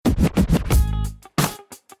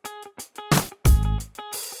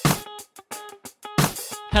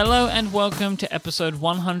Hello and welcome to episode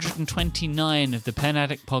 129 of the Pen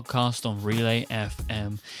Addict podcast on Relay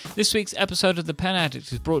FM. This week's episode of the Pen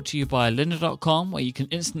Addict is brought to you by lynda.com, where you can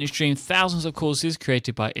instantly stream thousands of courses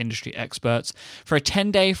created by industry experts. For a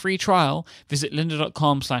 10-day free trial, visit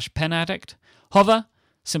lynda.com/penaddict. Hover,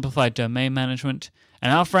 simplified domain management,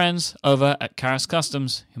 and our friends over at Karas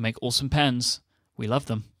Kustoms, who make awesome pens. We love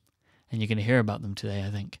them, and you're going to hear about them today, I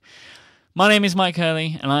think. My name is Mike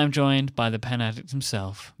Hurley, and I am joined by the Pen Addict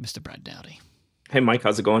himself, Mr. Brad Dowdy. Hey, Mike,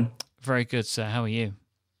 how's it going? Very good, sir. How are you?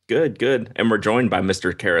 Good, good. And we're joined by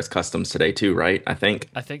Mr. Karas Kustoms today, too, right? I think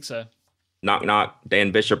so. Knock, knock.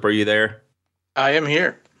 Dan Bishop, are you there? I am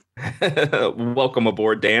here. Welcome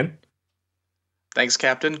aboard, Dan. Thanks,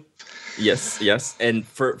 Captain. Yes. And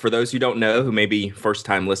for those who don't know, who may be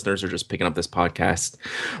first-time listeners or just picking up this podcast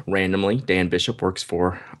randomly, Dan Bishop works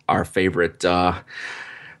for our favorite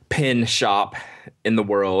pen shop in the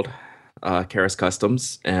world, Karas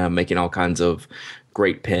Kustoms, making all kinds of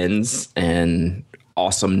great pens and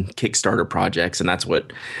awesome Kickstarter projects. And that's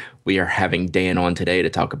what we are having Dan on today to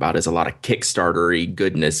talk about, is a lot of Kickstarter-y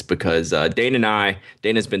goodness, because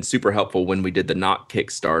Dana's been super helpful when we did the Knock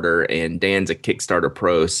Kickstarter, and Dan's a Kickstarter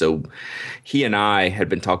pro. So he and I had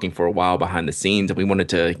been talking for a while behind the scenes, and we wanted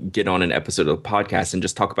to get on an episode of the podcast and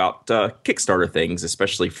just talk about Kickstarter things,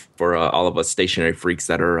 especially for all of us stationary freaks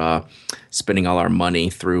that are spending all our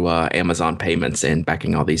money through Amazon payments and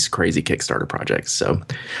backing all these crazy Kickstarter projects. So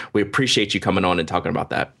we appreciate you coming on and talking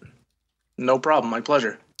about that. No problem. My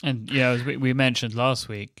pleasure. And yeah, as we mentioned last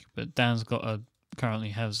week, but Dan's currently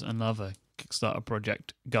has another Kickstarter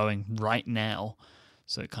project going right now,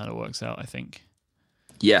 so it kind of works out, I think.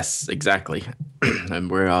 Yes, exactly. And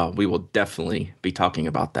we will definitely be talking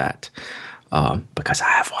about that because I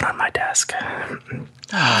have one on my desk.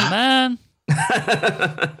 Oh man.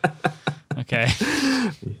 Okay.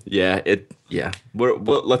 Yeah.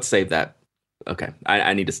 Let's save that. Okay,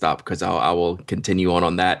 I need to stop because I will continue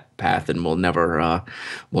on that path, and we'll never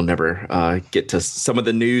get to some of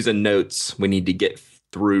the news and notes we need to get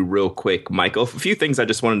through real quick. Michael, a few things I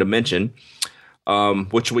just wanted to mention,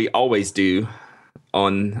 which we always do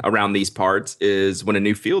around these parts, is when a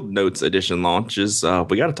new Field Notes edition launches,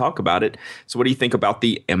 we got to talk about it. So, what do you think about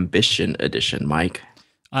the Ambition edition, Mike?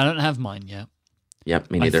 I don't have mine yet.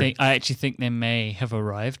 Yep, me neither. I actually think they may have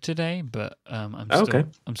arrived today, but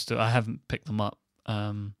I haven't picked them up.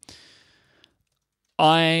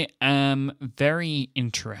 I am very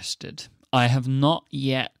interested. I have not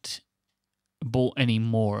yet bought any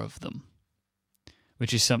more of them,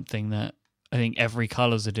 which is something that I think every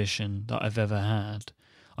Colors edition that I've ever had,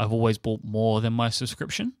 I've always bought more than my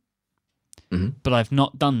subscription. Mm-hmm. But I've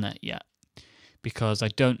not done that yet because I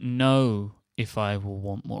don't know if I will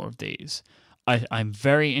want more of these. I'm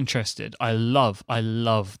very interested. I love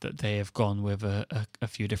that they have gone with a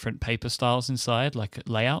few different paper styles inside, like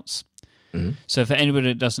layouts. Mm-hmm. So for anybody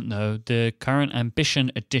that doesn't know, the current Ambition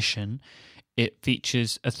edition, it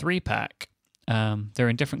features a 3-pack. They're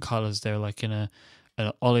in different colors. They're like in an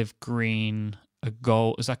olive green, a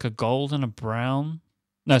gold. It's like a gold and a brown.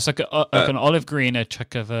 No, it's like an olive green, a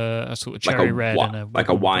check of a sort of cherry red, and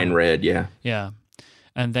a wine red. Yeah. Yeah,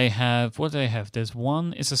 and they have, what do they have? There's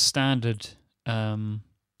one. It's a standard. So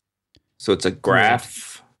it's a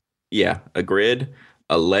graph, a grid,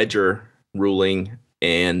 a ledger ruling,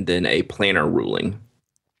 and then a planner ruling.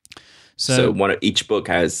 So each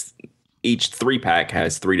 3-pack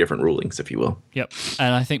has 3 different rulings, if you will. Yep.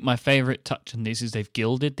 And I think my favorite touch on these is they've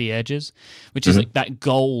gilded the edges, which is like that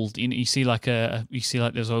gold. You see like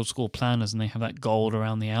those old school planners, and they have that gold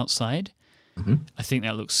around the outside. Mm-hmm. I think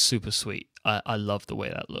that looks super sweet. I love the way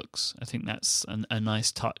that looks. I think that's a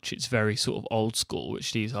nice touch. It's very sort of old school,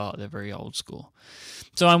 which these are. They're very old school.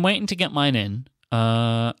 So I'm waiting to get mine in.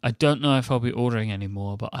 I don't know if I'll be ordering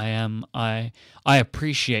anymore, but I am. I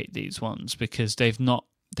appreciate these ones because they've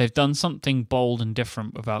done something bold and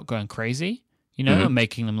different without going crazy, and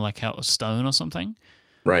making them like out of stone or something.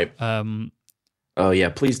 Right. Oh yeah,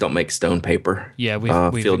 please don't make stone paper. Yeah,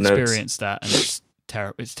 we've experienced that, and it's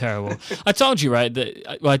terrible. I told you, right,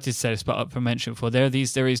 that I did say this, but I mentioned before. There are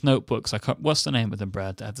these notebooks. What's the name of them,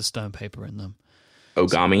 Brad? That have the stone paper in them.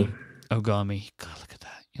 Ogami. God, look at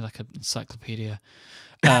that. You're like an encyclopedia.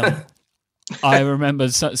 I remember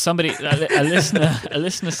somebody, a listener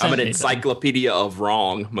sent I'm an encyclopedia of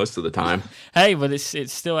wrong most of the time. Hey, but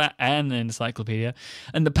it's still an encyclopedia.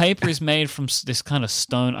 And the paper is made from this kind of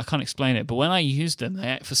stone. I can't explain it, but when I used them,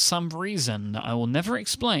 for some reason that I will never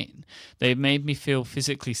explain, they made me feel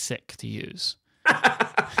physically sick to use.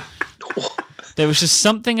 There was just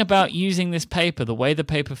something about using this paper, the way the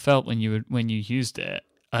paper felt when you used it.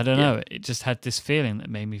 I don't know. It just had this feeling that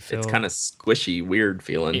made me feel. It's kind of squishy, weird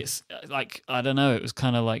feeling. It's like, I don't know. It was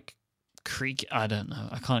kind of like creaky. I don't know.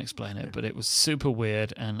 I can't explain it, but it was super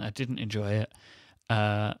weird, and I didn't enjoy it.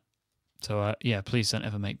 So please don't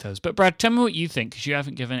ever make those. But Brad, tell me what you think, because you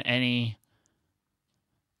haven't given any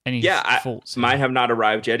thoughts. Mine have not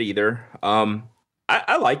arrived yet either.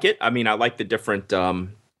 I like it. I mean, I like the different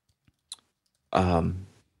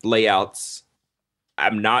layouts.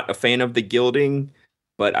 I'm not a fan of the gilding,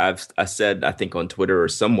 but I said, I think on Twitter or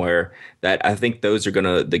somewhere, that I think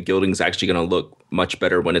the gilding's actually gonna look much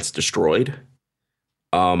better when it's destroyed.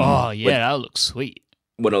 That looks sweet.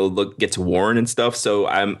 When it gets worn and stuff. So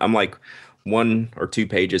I'm like 1 or 2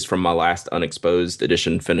 pages from my last unexposed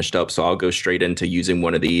edition finished up. So I'll go straight into using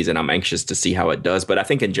one of these, and I'm anxious to see how it does. But I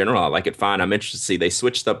think in general, I like it fine. I'm interested to see they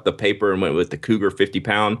switched up the paper and went with the Cougar 50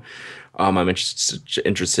 pound. I'm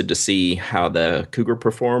interested to see how the Cougar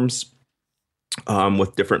performs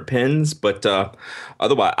with different pens. But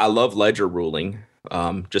otherwise, I love ledger ruling.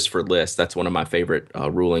 Just for lists, that's one of my favorite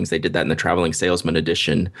rulings. They did that in the Traveling Salesman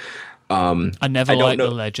edition. I never liked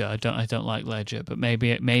the ledger. I don't like ledger, but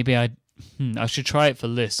maybe I should try it for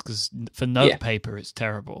lists, because for note paper it's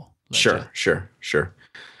terrible. Ledger. Sure.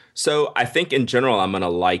 So I think in general I'm going to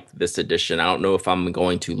like this edition. I don't know if I'm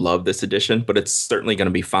going to love this edition, but it's certainly going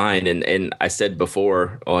to be fine. And I said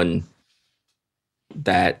before on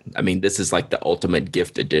that, I mean, this is like the ultimate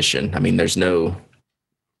gift edition. I mean, there's no.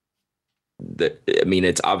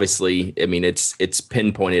 It's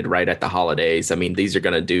pinpointed right at the holidays. I mean, these are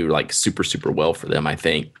going to do like super, super well for them, I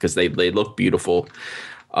think, because they look beautiful.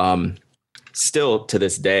 Still to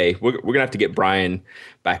this day, we're going to have to get Brian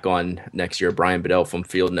back on next year, Brian Bedell from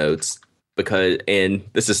Field Notes, and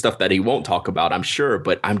this is stuff that he won't talk about, I'm sure,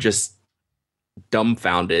 but I'm just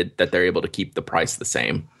dumbfounded that they're able to keep the price the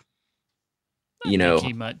same. I think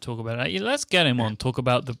he might talk about it. Let's get him on, talk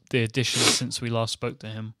about the edition since we last spoke to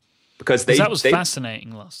him. Because that was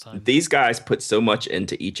fascinating last time. These guys put so much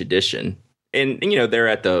into each edition, and they're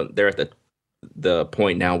at the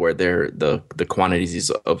point now where the quantities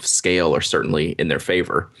of scale are certainly in their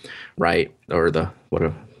favor, right? Or the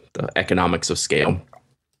economics of scale.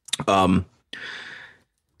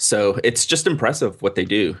 So it's just impressive what they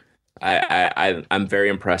do. I'm very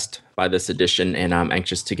impressed by this edition, and I'm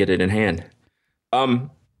anxious to get it in hand.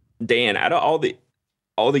 Dan, out of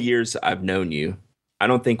all the years I've known you, I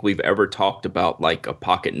don't think we've ever talked about like a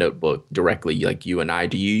pocket notebook directly, like you and I.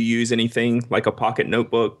 Do you use anything like a pocket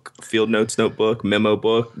notebook, Field Notes notebook, memo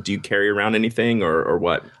book? Do you carry around anything or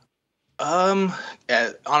what? On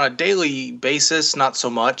a daily basis, not so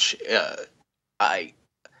much. I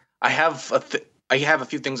have a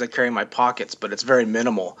few things I carry in my pockets, but it's very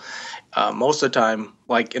minimal. Most of the time,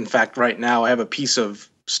 like in fact, right now, I have a piece of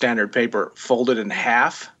standard paper folded in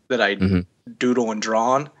half that I doodle and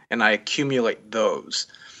draw on, and I accumulate those.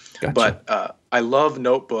 Gotcha. But I love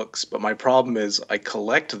notebooks, but my problem is I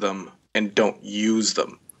collect them and don't use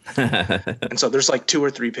them. And so there's like 2 or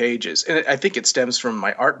 3 pages. And I think it stems from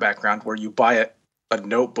my art background, where you buy a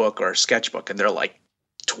notebook or a sketchbook and they're like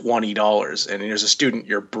 $20. And as a student,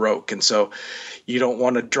 you're broke. And so you don't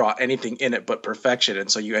want to draw anything in it but perfection.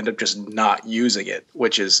 And so you end up just not using it,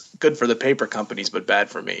 which is good for the paper companies, but bad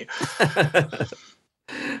for me.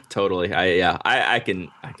 Totally. I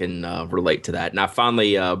can relate to that. And I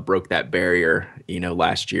finally broke that barrier,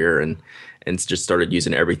 last year and just started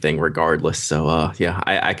using everything regardless. So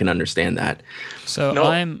I can understand that. So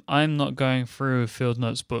I'm not going through Field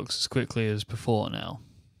Notes books as quickly as before now.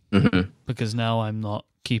 Because now I'm not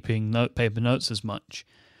keeping paper notes as much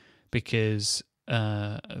because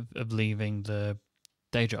of leaving the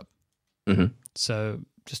day job. So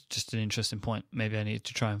just an interesting point. Maybe I need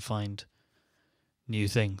to try and find new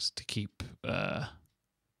things to keep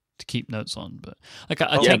notes on. But like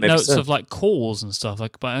I take notes of like calls and stuff,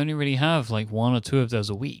 like, but I only really have like 1 or 2 of those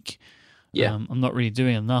a week. I'm not really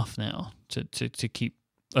doing enough now to keep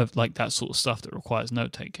like that sort of stuff that requires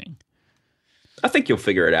note taking. I think you'll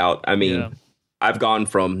figure it out. I mean, I've gone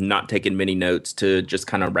from not taking many notes to just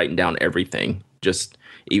kind of writing down everything. Just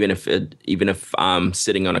even if I'm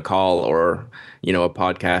sitting on a call or a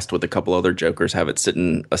podcast with a couple other jokers, have it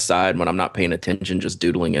sitting aside when I'm not paying attention, just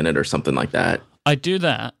doodling in it or something like that. I do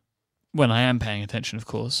that when I am paying attention, of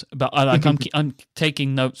course. But I'm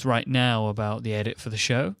taking notes right now about the edit for the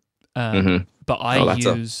show. But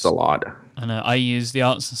that's a lot. I know I use the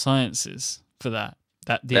arts and sciences for that.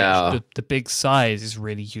 The big size is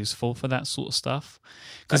really useful for that sort of stuff,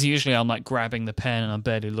 because usually I'm like grabbing the pen and I'm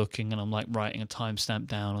barely looking and I'm like writing a timestamp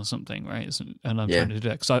down or something, right? And I'm trying to do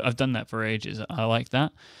that because I've done that for ages. I like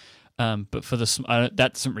that. But for that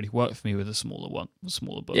doesn't really work for me with the smaller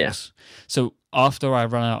books. Yeah. So after I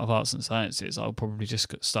run out of arts and sciences, I'll probably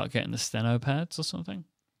just start getting the steno pads or something.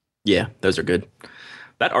 Yeah, those are good.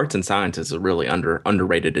 That arts and sciences is a really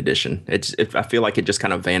underrated edition. I feel like it just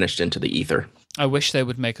kind of vanished into the ether. I wish they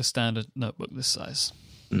would make a standard notebook this size.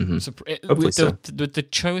 Mm-hmm. With the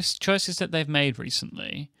choices that they've made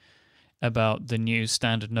recently about the new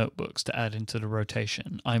standard notebooks to add into the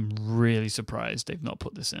rotation, I'm really surprised they've not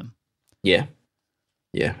put this in. Yeah,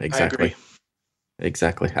 exactly. I agree.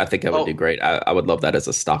 Exactly. I think that would do great. I would love that as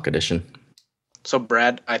a stock edition. So,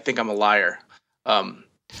 Brad, I think I'm a liar.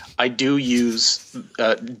 I do use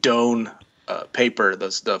Doan paper, the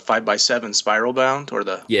 5x7 spiral bound or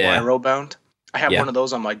the Wiro bound. I have one of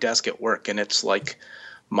those on my desk at work, and it's like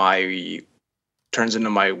turns into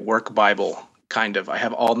my work Bible, kind of. I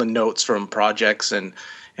have all the notes from projects and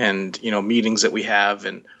meetings that we have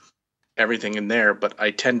and everything in there, but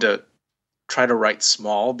I tend to try to write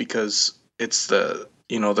small because it's the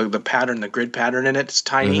pattern, the grid pattern in it's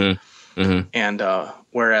tiny. Mm-hmm. Mm-hmm. And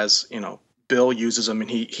whereas, Bill uses them and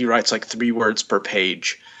he writes like 3 words per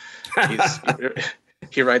page.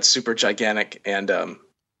 He writes super gigantic. And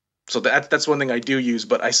so that's one thing I do use,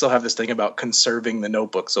 but I still have this thing about conserving the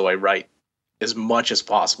notebook. So I write as much as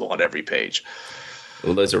possible on every page.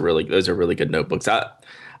 Well, those are really good notebooks. I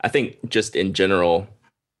think just in general,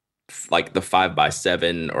 like the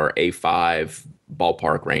 5x7 or A5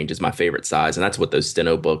 ballpark range is my favorite size, and that's what those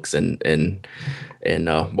steno books and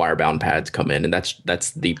wire bound pads come in, and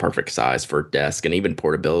that's the perfect size for desk and even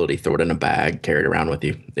portability. Throw it in a bag, carry it around with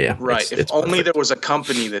you. Yeah, right. If only perfect. There was a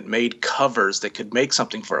company that made covers that could make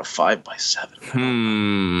something for a 5x7.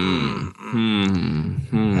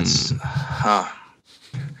 That's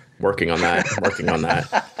working on that.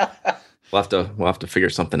 We'll have to figure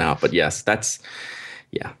something out. But yes, that's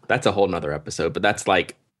a whole nother episode. But that's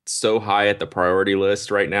like so high at the priority list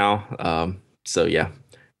right now. So yeah,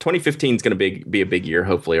 2015 is going to be a big year,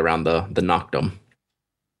 hopefully around the Noctum.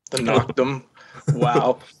 The Noctum.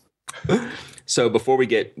 Wow. So before we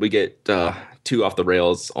get too off the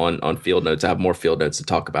rails on field notes, I have more field notes to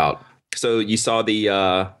talk about. So you saw the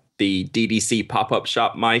DDC pop-up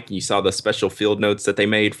shop, Mike. You saw the special field notes that they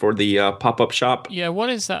made for the pop-up shop. Yeah, what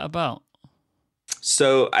is that about?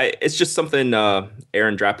 So it's just something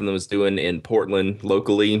Aaron Draplin was doing in Portland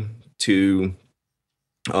locally to,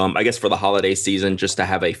 I guess for the holiday season, just to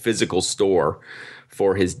have a physical store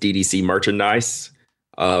for his DDC merchandise.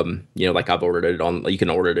 Like I've ordered it on, you can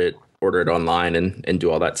order it online and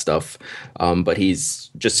do all that stuff. But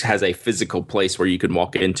he's just has a physical place where you can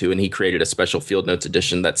walk into, and he created a special field notes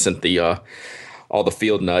edition that sent all the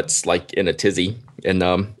field nuts like in a tizzy, and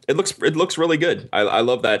it looks really good. I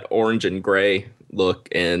love that orange and gray look,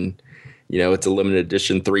 and it's a limited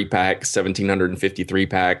edition 3-pack, 1,753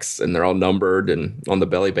 packs, and they're all numbered and on the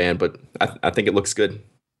belly band. But I think it looks good.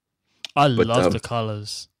 I love the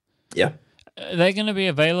colors. Yeah, are they going to be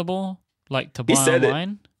available like to buy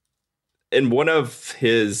online? In one of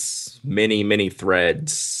his many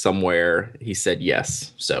threads somewhere, he said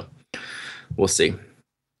yes. So we'll see.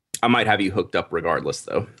 I might have you hooked up regardless,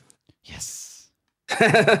 though. Yes.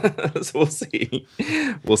 So we'll see.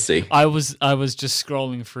 We'll see. I was just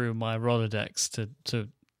scrolling through my Rolodex to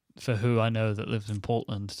for who I know that lives in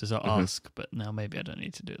Portland to ask, but now maybe I don't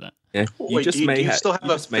need to do that. Yeah. Wait, do you still have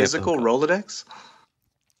a physical Rolodex?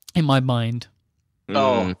 In my mind.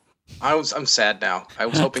 Oh, I'm sad now. I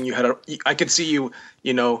was hoping you had I could see you,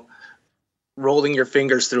 rolling your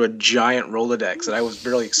fingers through a giant Rolodex, and I was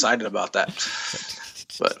really excited about that.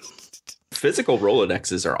 But physical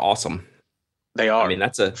Rolodexes are awesome. They are. I mean,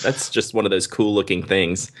 that's just one of those cool looking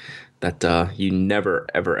things that you never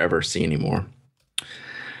ever see anymore.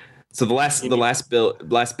 So the last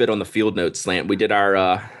bit on the field notes slant, we did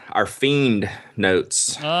our Fiend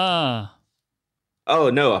notes. Oh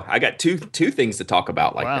no, I got two things to talk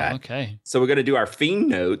about like that. Okay. So we're gonna do our Fiend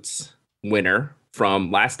notes winner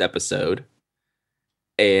from last episode.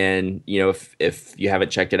 And, if you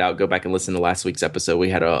haven't checked it out, go back and listen to last week's episode. We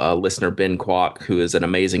had a listener, Ben Kwok, who is an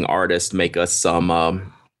amazing artist, make us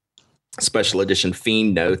some special edition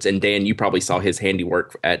Fiend notes. And Dan, you probably saw his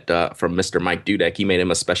handiwork from Mr. Mike Dudek. He made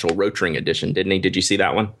him a special Rotring edition, didn't he? Did you see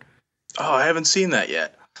that one? Oh, I haven't seen that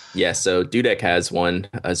yet. Yeah, so Dudek has one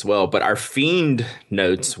as well. But our Fiend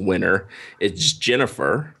notes winner is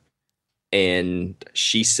Jennifer. And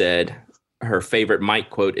she said her favorite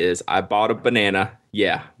Mike quote is, "I bought a banana.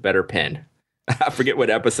 Yeah, better pen." I forget what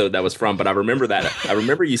episode that was from, but I remember that. I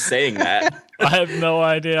remember you saying that. I have no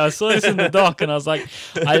idea. I saw this in the doc, and I was like,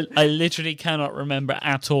 I literally cannot remember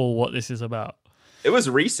at all what this is about. It was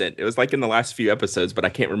recent. It was like in the last few episodes, but I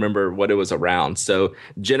can't remember what it was around. So,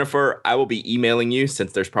 Jennifer, I will be emailing you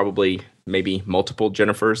since there's probably maybe multiple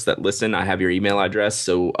Jennifers that listen. I have your email address,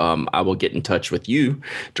 so I will get in touch with you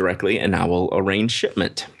directly, and I will arrange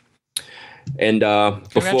shipment. And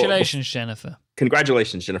congratulations, Jennifer.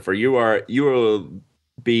 Congratulations, Jennifer. You will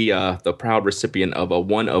be the proud recipient of a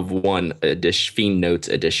 1-of-1 Fiend Notes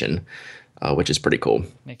edition. Which is pretty cool.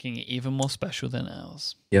 Making it even more special than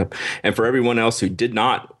ours. Yep. And for everyone else who did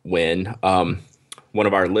not win, one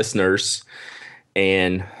of our listeners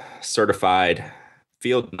and certified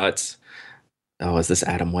field nuts. Oh, is this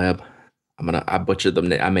Adam Webb? I butchered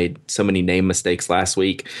them. I made so many name mistakes last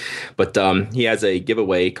week. But he has a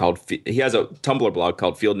giveaway he has a Tumblr blog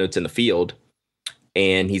called Field Notes in the Field.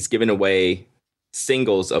 And he's giving away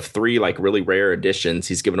singles of 3 like really rare editions.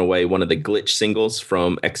 He's given away one of the Glitch singles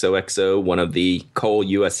from XOXO, one of the Cole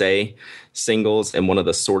USA singles, and one of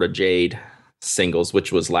the Sword of Jade singles,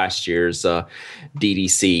 which was last year's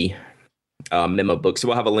DDC memo book. So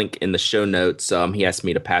we'll have a link in the show notes. He asked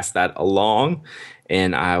me to pass that along,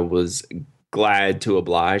 and I was glad to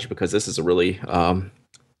oblige because this is a really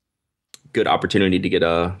good opportunity to get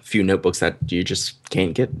a few notebooks that you just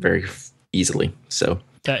can't get very easily. So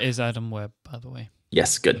that is Adam Webb, by the way.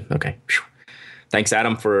 Yes, good. Okay. Thanks,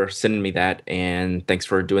 Adam, for sending me that, and thanks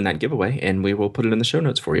for doing that giveaway, and we will put it in the show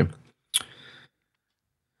notes for you.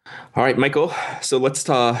 All right, Michael. So let's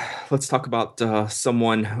talk about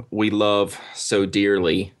someone we love so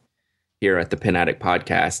dearly here at the Pen Addict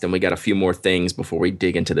Podcast, and we got a few more things before we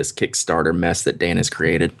dig into this Kickstarter mess that Dan has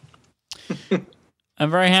created. I'm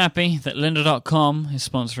very happy that lynda.com is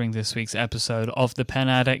sponsoring this week's episode of The Pen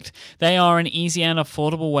Addict. They are an easy and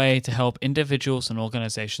affordable way to help individuals and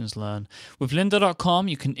organizations learn. With lynda.com,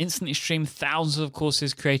 you can instantly stream thousands of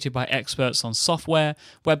courses created by experts on software,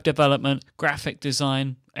 web development, graphic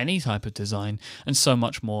design, any type of design, and so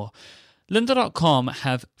much more. lynda.com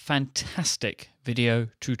have fantastic video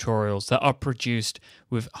tutorials that are produced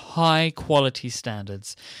with high quality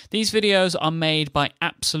standards. These videos are made by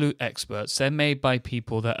absolute experts. They're made by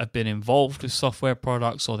people that have been involved with software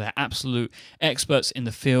products, or they're absolute experts in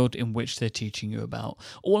the field in which they're teaching you about.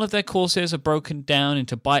 All of their courses are broken down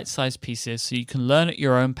into bite-sized pieces so you can learn at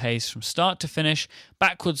your own pace from start to finish,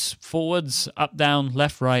 backwards, forwards, up, down,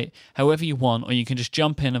 left, right, however you want, or you can just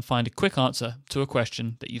jump in and find a quick answer to a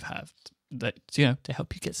question that you've had. That, to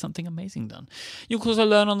help you get something amazing done. You can also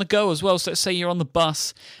learn on the go as well. So let's say you're on the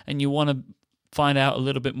bus and you want to find out a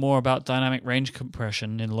little bit more about dynamic range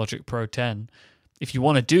compression in Logic Pro 10. If you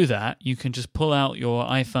want to do that, you can just pull out your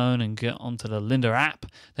iPhone and get onto the Lynda app.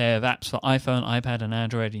 They have apps for iPhone, iPad, and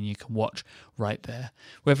Android, and you can watch right there.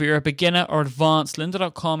 Whether you're a beginner or advanced,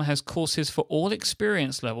 lynda.com has courses for all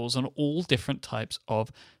experience levels on all different types of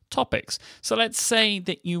topics. So let's say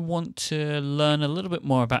that you want to learn a little bit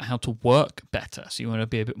more about how to work better. So you want to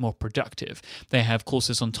be a bit more productive. They have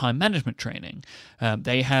courses on time management training.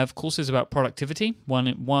 They have courses about productivity.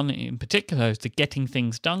 One in particular is the Getting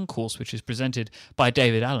Things Done course, which is presented by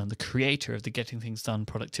David Allen, the creator of the Getting Things Done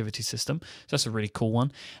productivity system. So that's a really cool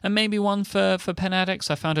one. And maybe one for pen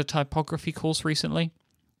addicts. I found a typography course recently.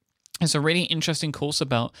 It's a really interesting course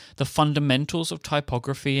about the fundamentals of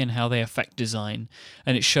typography and how they affect design.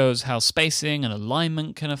 And it shows how spacing and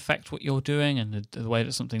alignment can affect what you're doing and the way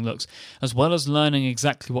that something looks, as well as learning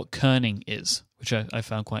exactly what kerning is, which I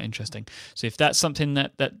found quite interesting. So if that's something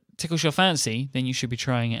that tickles your fancy, then you should be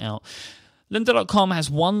trying it out. Lynda.com has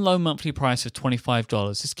one low monthly price of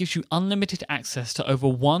 $25. This gives you unlimited access to over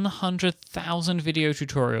 100,000 video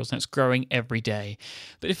tutorials, and it's growing every day.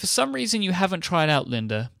 But if for some reason you haven't tried out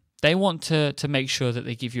Lynda, they want to make sure that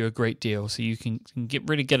they give you a great deal so you can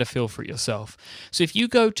really get a feel for it yourself. So if you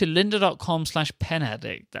go to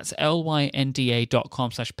lynda.com/penaddict, that's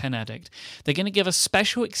lynda.com/penaddict, they're going to give a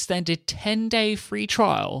special extended 10-day free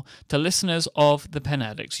trial to listeners of the Pen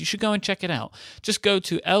Addicts. You should go and check it out. Just go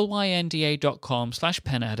to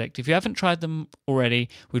lynda.com/penaddict. If you haven't tried them already,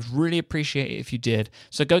 we'd really appreciate it if you did.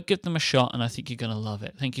 So go give them a shot, and I think you're going to love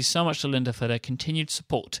it. Thank you so much to Lynda for their continued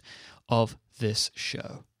support of this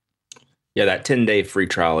show. Yeah, that 10-day free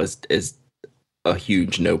trial is a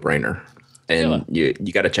huge no-brainer, and you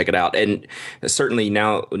got to check it out. And certainly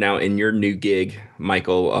now in your new gig,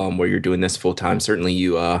 Michael, where you're doing this full time, certainly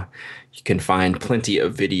you can find plenty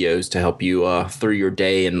of videos to help you through your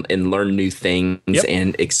day and learn new things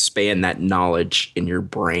and expand that knowledge in your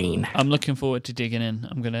brain. I'm looking forward to digging in.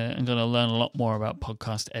 I'm gonna learn a lot more about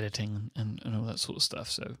podcast editing and all that sort of stuff.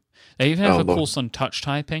 So they even have a course on touch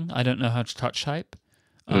typing. I don't know how to touch type.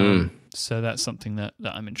 So that's something that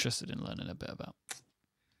I'm interested in learning a bit about.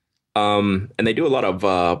 And they do a lot of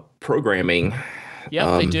programming.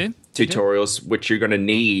 Yeah, they do. tutorials, which you're going to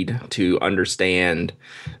need to understand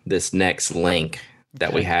this next link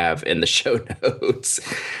that we have in the show notes.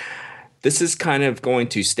 This is kind of going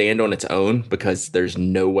to stand on its own because there's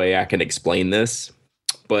no way I can explain this.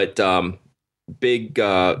 But big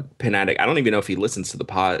Pen Addict, I don't even know if he listens to the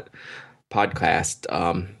podcast,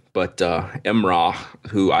 but Emrah,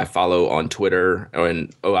 who I follow on Twitter,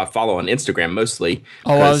 I follow on Instagram mostly.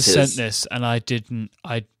 I was sent this and I didn't.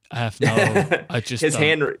 I have no. I just his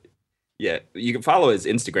hand. Yeah, you can follow his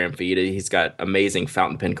Instagram feed. He's got amazing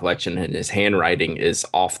fountain pen collection, and his handwriting is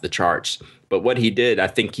off the charts. But what he did, I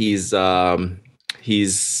think he's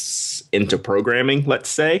into programming, let's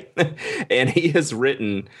say, and he has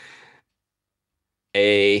written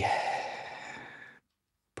a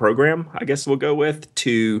program, I guess we'll go with,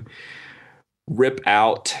 to rip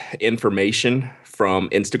out information from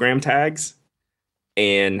Instagram tags.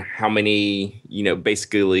 And how many,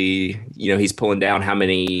 basically, he's pulling down how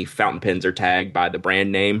many fountain pens are tagged by the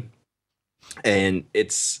brand name. And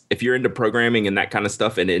if you're into programming and that kind of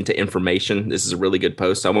stuff and into information, this is a really good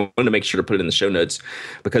post. So I wanted to make sure to put it in the show notes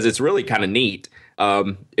because it's really kind of neat.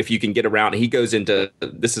 If you can get around, he goes into,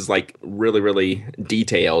 this is like really, really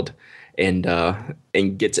detailed and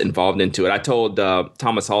gets involved into it. I told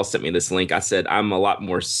Thomas Hall sent me this link. I said, I'm a lot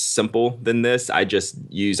more simple than this. I just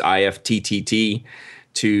use IFTTT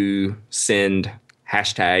to send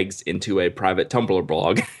hashtags into a private Tumblr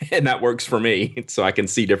blog, and that works for me, so I can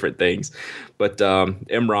see different things. But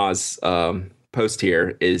Emrah's post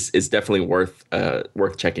here is definitely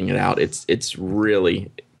worth checking it out. It's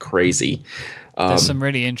really crazy. There's some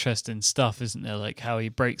really interesting stuff, isn't there? Like how he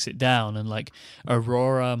breaks it down, and like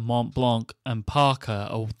Aurora, Mont Blanc, and Parker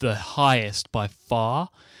are the highest by far.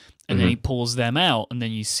 And then he pulls them out, and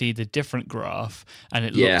then you see the different graph, and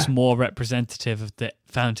it looks more representative of the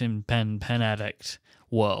fountain pen addict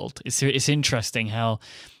world. It's interesting how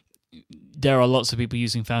there are lots of people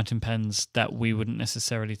using fountain pens that we wouldn't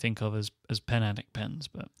necessarily think of as pen addict pens.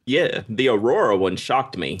 But yeah, the Aurora one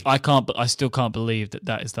shocked me. I still can't believe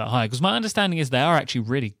that is that high, because my understanding is they are actually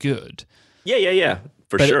really good. Yeah,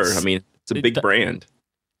 for sure. I mean, it's a big brand.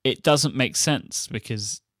 It doesn't make sense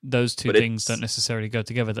because those two things don't necessarily go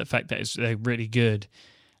together. The fact that they're really good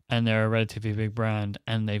and they're a relatively big brand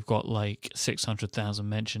and they've got like 600,000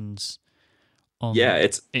 mentions on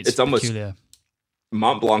it's almost peculiar.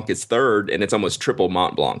 Mont Blanc is third and it's almost triple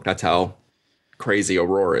Mont Blanc. That's how crazy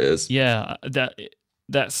Aurora is. Yeah,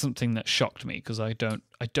 that's something that shocked me because I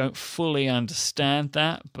don't fully understand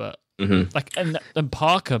that, but like and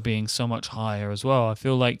Parker being so much higher as well. I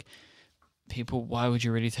feel like people, why would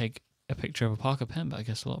you really take a picture of a Parker pen? But I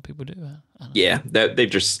guess a lot of people do. Yeah,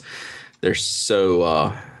 they're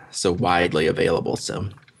so widely available. So,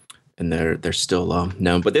 and they're still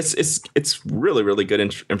known. But it's really, really good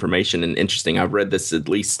information and interesting. I've read this at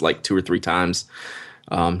least like 2 or 3 times,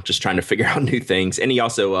 just trying to figure out new things. And he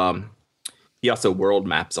also world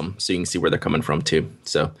maps them so you can see where they're coming from too.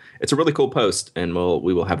 So it's a really cool post, and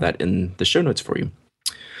we will have that in the show notes for you.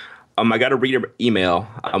 I got a reader email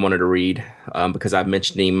I wanted to read because I've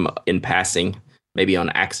mentioned him in passing, maybe on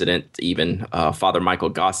accident even, Father Michael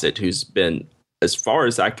Gossett, who's been, as far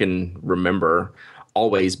as I can remember,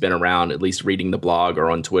 always been around, at least reading the blog or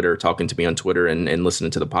on Twitter, talking to me on Twitter and listening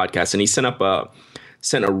to the podcast. And he sent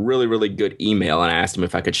a really, really good email, and I asked him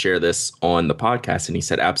if I could share this on the podcast, and he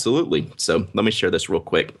said, absolutely. So let me share this real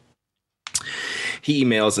quick. He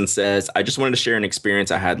emails and says, I just wanted to share an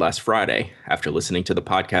experience I had last Friday. After listening to the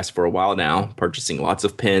podcast for a while now, purchasing lots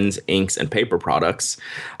of pens, inks, and paper products,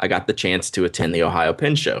 I got the chance to attend the Ohio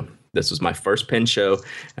Pen Show. This was my first pen show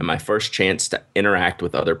and my first chance to interact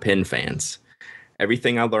with other pen fans.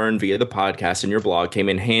 Everything I learned via the podcast and your blog came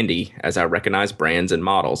in handy as I recognized brands and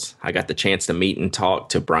models. I got the chance to meet and talk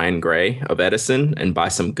to Brian Gray of Edison and buy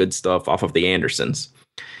some good stuff off of the Andersons.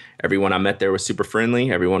 Everyone I met there was super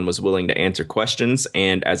friendly. Everyone was willing to answer questions.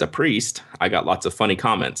 And as a priest, I got lots of funny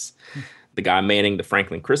comments. The guy manning the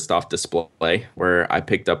Franklin Christoph display, where I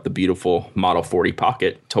picked up the beautiful Model 40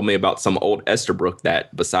 pocket, told me about some old Esterbrook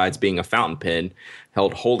that, besides being a fountain pen,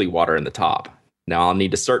 held holy water in the top. Now I'll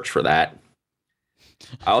need to search for that.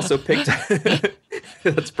 I also picked...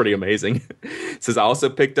 That's pretty amazing. It says, I also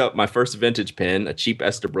picked up my first vintage pen, a cheap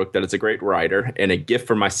Esterbrook that is a great writer, and a gift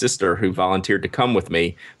for my sister who volunteered to come with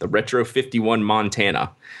me, the Retro 51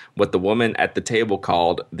 Montana, what the woman at the table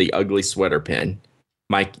called the ugly sweater pen.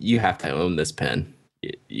 Mike, you have to own this pen.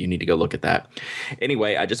 You need to go look at that.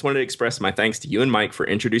 Anyway, I just wanted to express my thanks to you and Mike for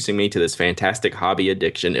introducing me to this fantastic hobby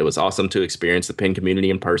addiction. It was awesome to experience the pen community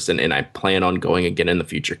in person, and I plan on going again in the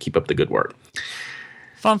future. Keep up the good work.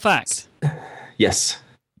 Fun fact. Yes.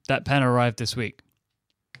 That pen arrived this week.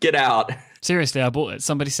 Get out. Seriously, I bought it.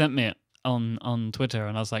 Somebody sent me it on Twitter,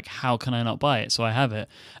 and I was like, how can I not buy it? So I have it,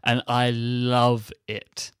 and I love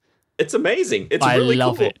it. It's amazing. It's really cool. I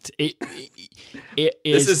love it. It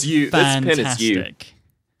is This is you. fantastic. This pen is you.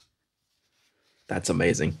 That's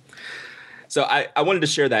amazing. So I wanted to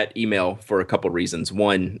share that email for a couple of reasons.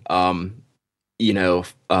 One, Father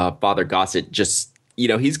Gossett just,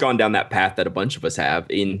 he's gone down that path that a bunch of us have,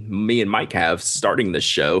 and me and Mike have, starting this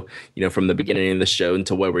show, from the beginning of the show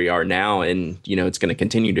until where we are now. And, it's going to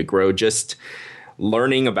continue to grow, just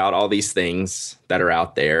learning about all these things that are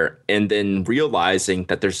out there, and then realizing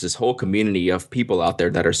that there's this whole community of people out there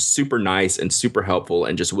that are super nice and super helpful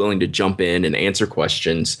and just willing to jump in and answer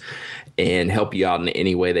questions and help you out in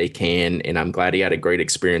any way they can. And I'm glad he had a great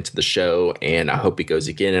experience at the show, and I hope he goes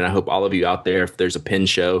again. And I hope all of you out there, if there's a pen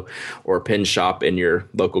show or a pen shop in your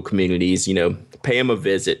local communities, pay them a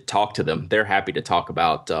visit, talk to them. They're happy to talk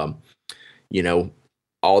about,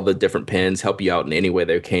 all the different pens, help you out in any way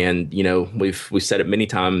they can. We've said it many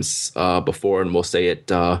times before, and we'll say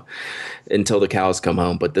it until the cows come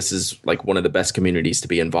home. But this is like one of the best communities to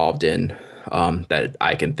be involved in that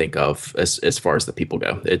I can think of as far as the people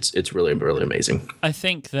go. It's really, really amazing. I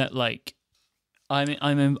think that I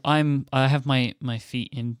have my feet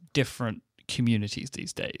in different communities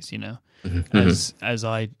these days. As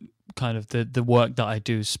I kind of the work that I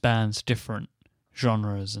do spans different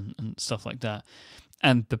genres and stuff like that.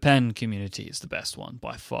 And the pen community is the best one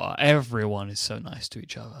by far. Everyone is so nice to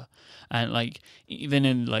each other. And even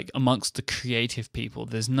in amongst the creative people,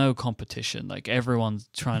 there's no competition. Everyone's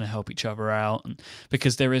trying to help each other out. And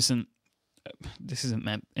because this isn't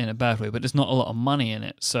meant in a bad way, but there's not a lot of money in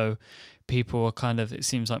it. So people are kind of, it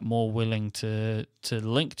seems like, more willing to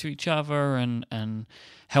link to each other and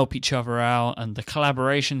help each other out, and the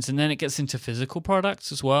collaborations. And then it gets into physical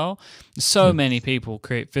products as well. So many people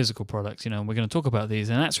create physical products, and we're going to talk about these.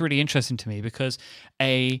 And that's really interesting to me, because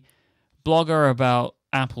a blogger about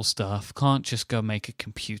Apple stuff can't just go make a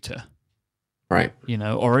computer. Right.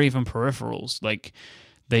 Or even peripherals.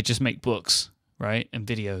 They just make books, right? And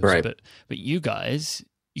videos. Right. But you guys,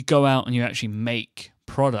 you go out and you actually make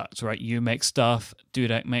products, right? You make stuff,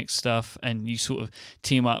 Dudek makes stuff, and you sort of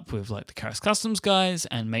team up with the Karas Kustoms guys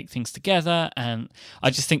and make things together. And I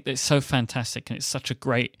just think that it's so fantastic, and it's such a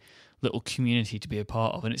great little community to be a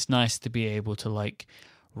part of. And it's nice to be able to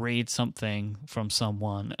read something from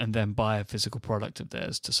someone and then buy a physical product of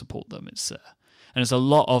theirs to support them. And there's a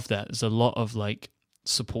lot of that. There's a lot of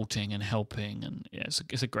supporting and helping, and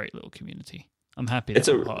it's a great little community. I'm happy that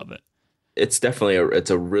I'm part of it. It's definitely it's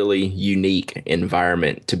a really unique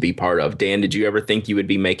environment to be part of. Dan, did you ever think you would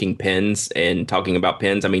be making pens and talking about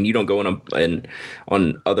pens? I mean, you don't go on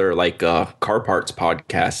other car parts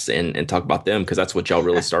podcasts and talk about them, because that's what y'all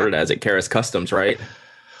really started as at Karas Kustoms, right?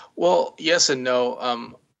 Well, yes and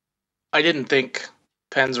no. I didn't think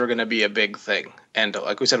pens were going to be a big thing, and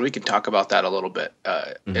like we said, we can talk about that a little bit.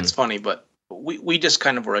 It's funny, but we just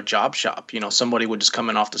kind of were a job shop. Somebody would just come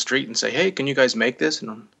in off the street and say, "Hey, can you guys make this?"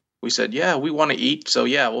 And we said, yeah, we want to eat, so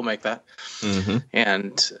yeah, we'll make that. Mm-hmm.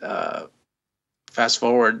 And fast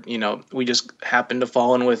forward, we just happened to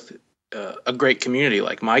fall in with a great community,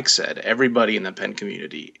 like Mike said. Everybody in the pen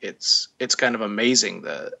community, it's kind of amazing,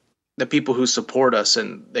 the people who support us,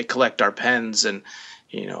 and they collect our pens, and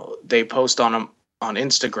they post on them on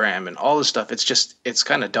Instagram and all this stuff. It's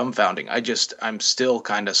kind of dumbfounding. I'm still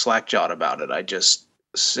kind of slack-jawed about it. I just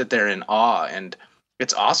sit there in awe, and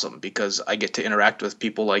it's awesome because I get to interact with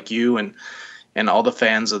people like you and all the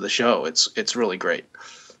fans of the show. It's really great.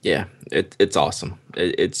 Yeah, it's awesome.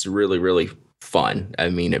 It's really, really fun. I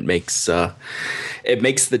mean, it makes the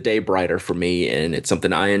day brighter for me, and it's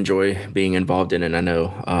something I enjoy being involved in. And I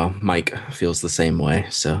know Mike feels the same way.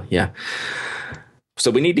 So yeah. So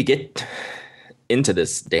we need to get into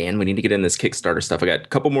this, Dan. We need to get in this Kickstarter stuff. I got a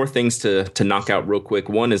couple more things to knock out real quick.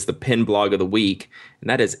 One is the pen blog of the week, and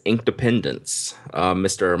that is Inkdependence.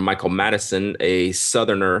 Mr. Michael Madison, a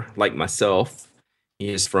Southerner like myself, he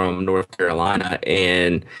is from North Carolina.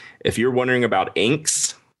 And if you're wondering about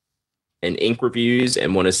inks and ink reviews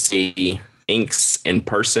and want to see inks in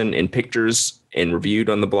person in pictures and reviewed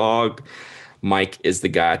on the blog, Mike is the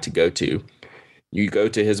guy to go to. You go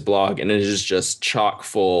to his blog and it is just chock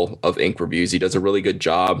full of ink reviews. He does a really good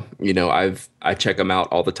job. I check him out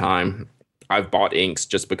all the time. I've bought inks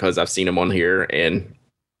just because I've seen him on here and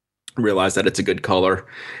realized that it's a good color.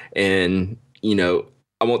 And,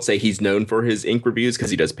 I won't say he's known for his ink reviews,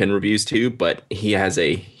 because he does pen reviews too, but he has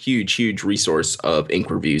a huge, huge resource of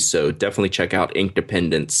ink reviews. So definitely check out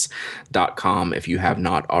inkdependence.com if you have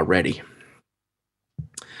not already.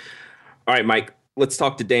 All right, Mike. let's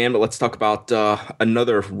talk to Dan, but let's talk about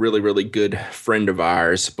another really, really good friend of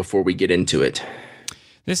ours before we get into it.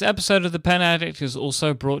 This episode of The Pen Addict is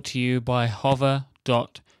also brought to you by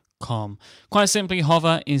Hover.com. Quite simply,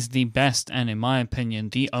 Hover is the best and, in my opinion,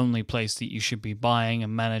 the only place that you should be buying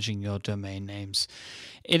and managing your domain names.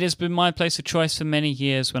 It has been my place of choice for many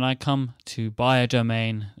years. When I come to buy a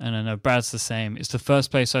domain, and I know Brad's the same, it's the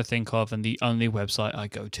first place I think of and the only website I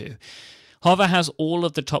go to. Hover has all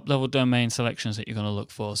of the top-level domain selections that you're going to look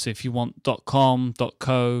for. So if you want .com,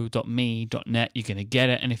 .co, .me, .net, you're going to get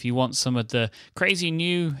it. And if you want some of the crazy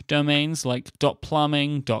new domains like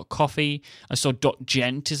 .plumbing, .coffee, I saw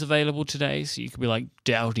 .gent is available today, so you could be like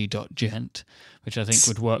dowdy.gent, which I think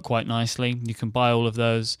would work quite nicely. You can buy all of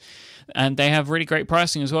those. And they have really great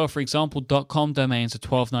pricing as well. For example, .com domains are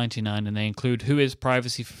 $12.99, and they include Whois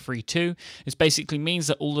Privacy for free too. This basically means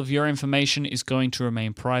that all of your information is going to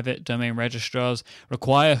remain private. Domain registrars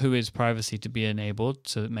require Whois Privacy to be enabled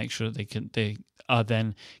to make sure that they are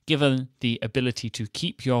then given the ability to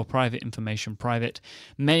keep your private information private.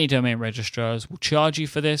 Many domain registrars will charge you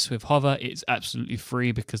for this. With Hover, it's absolutely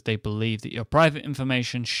free because they believe that your private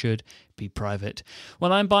information should be private.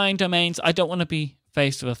 When I'm buying domains, I don't want to be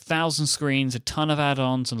faced with 1,000 screens, a ton of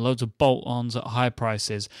add-ons, and loads of bolt-ons at high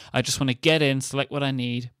prices. I just want to get in, select what I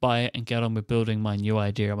need, buy it, and get on with building my new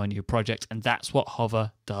idea, my new project, and that's what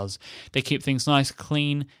Hover does. They keep things nice,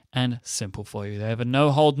 clean, and simple for you. They have a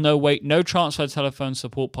no hold, no wait, no transfer telephone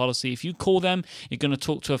support policy. If you call them, you're going to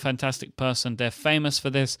talk to a fantastic person. They're famous for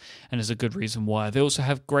this, and there's a good reason why. They also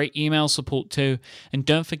have great email support too. And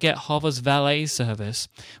don't forget Hover's valet service,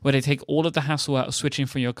 where they take all of the hassle out of switching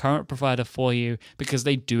from your current provider for you, because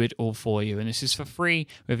they do it all for you. And this is for free,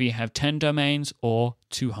 whether you have 10 domains or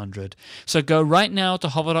 200. So go right now to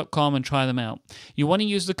hover.com and try them out. You want to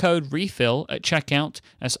use the code REFILL at checkout,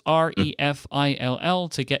 that's REFILL,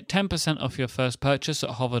 to get 10% off your first purchase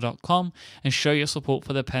at hover.com and show your support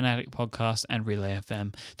for the Pen Addict podcast and Relay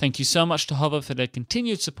FM. Thank you so much to Hover for their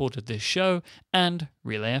continued support of this show and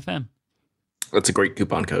Relay FM. That's a great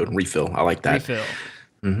coupon code, refill. I like that. Refill.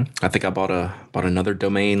 I think I bought another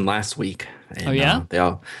domain last week. And, oh yeah, they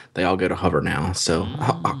all go to Hover now. So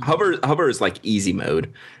Hover is like easy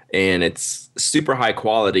mode, and it's super high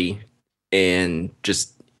quality and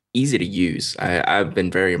just easy to use. I've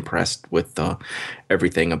been very impressed with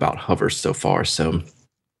everything about Hover so far. So,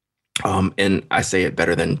 and I say it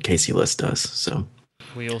better than Casey List does. So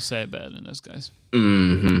we all say it better than those guys.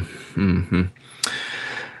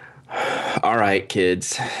 All right,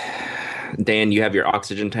 kids. Dan, you have your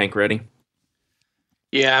oxygen tank ready?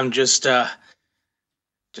 Yeah, I'm just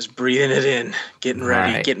breathing it in, getting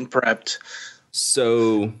ready, right. Getting prepped.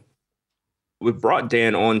 So we brought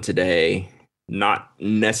Dan on today, not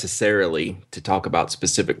necessarily to talk about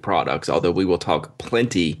specific products, although we will talk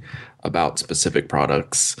plenty about specific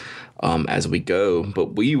products as we go.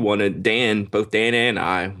 But we wanted, both Dan and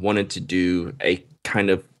I wanted to do a kind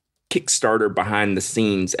of Kickstarter behind the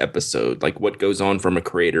scenes episode, like what goes on from a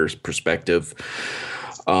creator's perspective.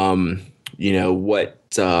 What's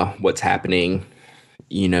happening,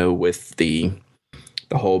 with the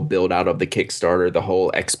whole build out of the Kickstarter, the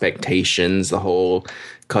whole expectations, the whole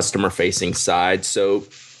customer facing side. So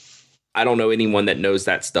I don't know anyone that knows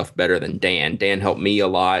that stuff better than Dan. Dan helped me a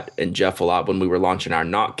lot and Jeff a lot when we were launching our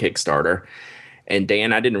not Kickstarter. And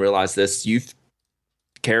Dan, I didn't realize this.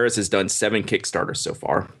 Karis has done 7 Kickstarters so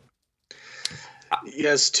far.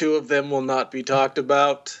 Yes, 2 of them will not be talked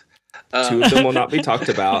about. 2 of them will not be talked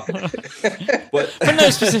about. But for no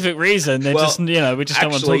specific reason. They're we just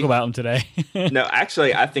don't want to talk about them today. No,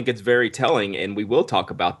 actually, I think it's very telling, and we will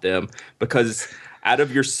talk about them, because out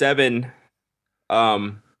of your 7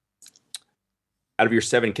 Kickstarter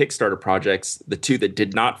projects, the 2 that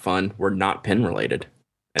did not fund were not pen related.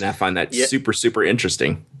 And I find that super, super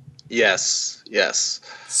interesting. Yes.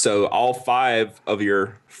 So all 5 of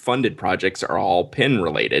your funded projects are all pen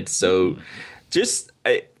related. So just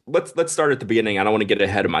let's start at the beginning. I don't want to get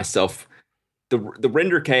ahead of myself. The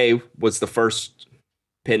Render K was the first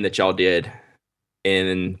pen that y'all did,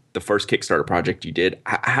 and the first Kickstarter project you did.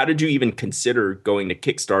 How did you even consider going to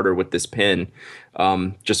Kickstarter with this pen,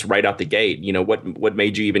 just right out the gate? What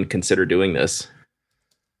made you even consider doing this?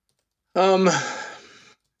 I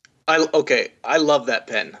love that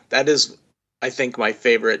pen. That is, I think, my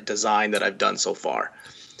favorite design that I've done so far.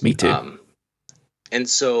 Me too. And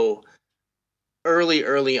so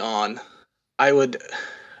early on, I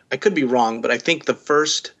could be wrong, but I think the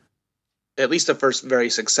first very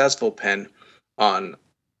successful pen on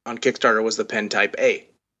Kickstarter was the pen Type A.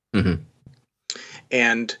 Mm-hmm.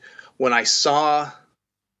 And when I saw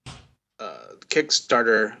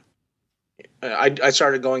Kickstarter I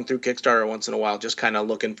started going through Kickstarter once in a while, just kind of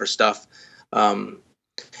looking for stuff. And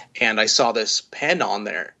I saw this pen on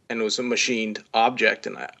there, and it was a machined object,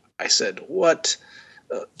 and I said, "What?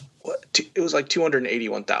 It was like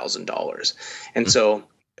 $281,000." And so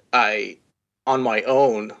I, on my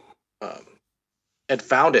own, had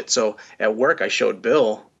found it. So at work, I showed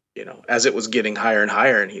Bill, as it was getting higher and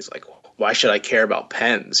higher, and he's like, "Why should I care about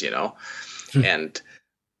pens?" And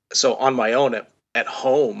so on my own at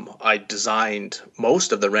home, I designed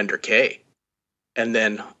most of the Render K, and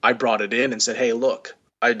then I brought it in and said, "Hey, look,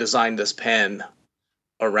 I designed this pen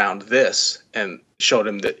around this," and showed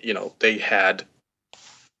him that they had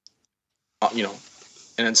an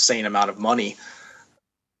insane amount of money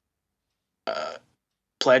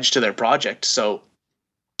pledged to their project. So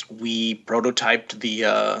we prototyped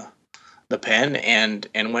the pen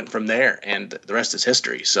and went from there, and the rest is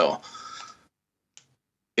history. So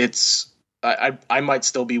I might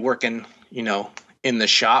still be working in the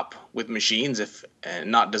shop with machines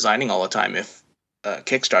and not designing all the time if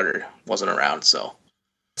Kickstarter wasn't around. So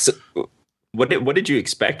what did you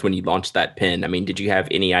expect when you launched that pen? I mean, did you have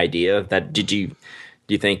any idea that do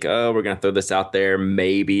you think, oh, we're going to throw this out there,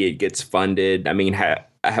 maybe it gets funded? I mean,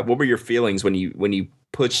 what were your feelings when you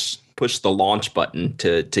push the launch button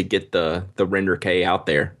to get the Render K out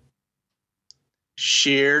there?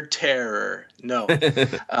 Sheer terror. No.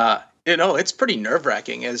 It's pretty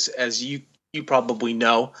nerve-wracking, as you probably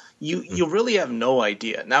know. You really have no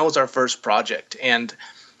idea. And that was our first project, and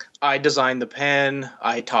I designed the pen.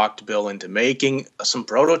 I talked Bill into making some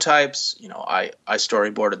prototypes. I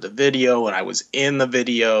storyboarded the video, and I was in the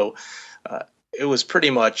video. It was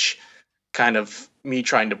pretty much kind of me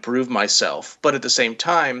trying to prove myself, but at the same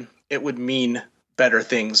time, it would mean better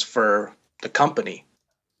things for the company.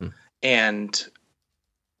 And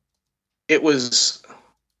it was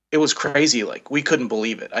crazy. Like, we couldn't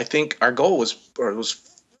believe it. I think our goal was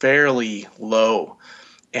fairly low,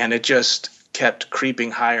 and it just kept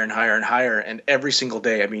creeping higher and higher and higher. And every single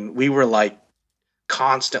day, I mean, we were like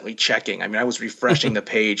constantly checking. I mean, I was refreshing the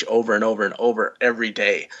page over and over and over every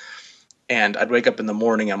day. And I'd wake up in the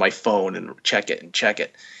morning on my phone and check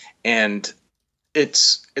it. And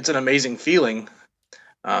it's an amazing feeling.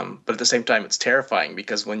 But at the same time, it's terrifying,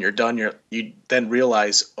 because when you're done, you then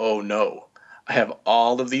realize, oh no, I have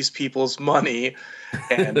all of these people's money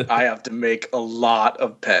and I have to make a lot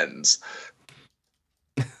of pens.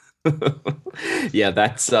 Yeah,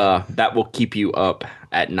 that will keep you up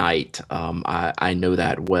at night. I know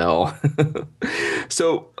that well.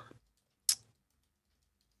 So,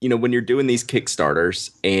 when you're doing these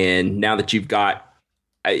Kickstarters, and now that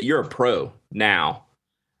you're a pro now,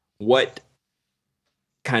 what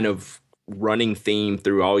kind of running theme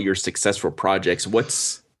through all your successful projects? What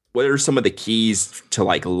are some of the keys to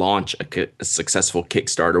launch a successful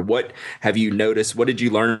Kickstarter? What have you noticed? What did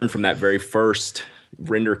you learn from that very first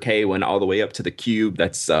Render K one all the way up to the Cube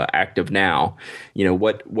that's active now?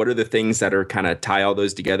 What are the things that are kind of tie all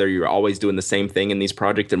those together? You're always doing the same thing in these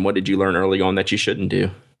projects, and what did you learn early on that you shouldn't do?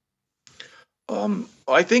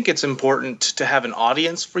 I think it's important to have an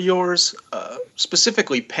audience for yours.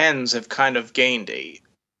 Specifically, pens have kind of gained a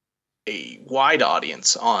wide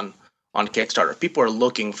audience on Kickstarter. People are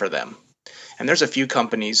looking for them, and there's a few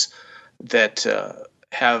companies that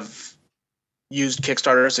have used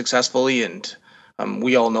Kickstarter successfully, and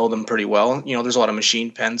we all know them pretty well. There's a lot of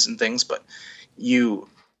machine pens and things, but you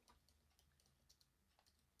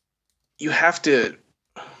have to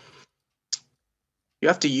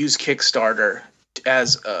use Kickstarter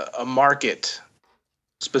as a market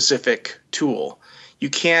specific tool. You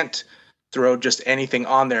can't throw just anything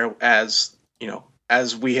on there, as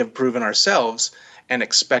we have proven ourselves, and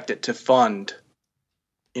expect it to fund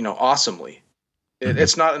awesomely.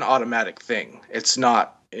 It's not an automatic thing. It's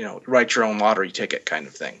not write your own lottery ticket kind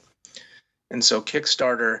of thing. And so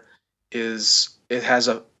Kickstarter has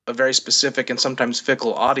a very specific and sometimes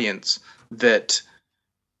fickle audience that,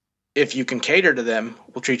 if you can cater to them,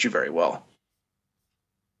 will treat you very well.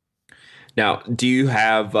 Now, do you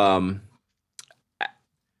have out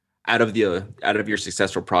of your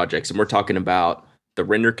successful projects, and we're talking about the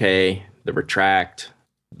Render K, the Retract,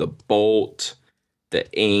 the Bolt, the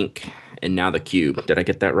Ink, and now the Cube? Did I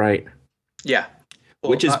get that right? Yeah.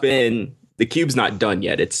 Well, which has been, the Cube's not done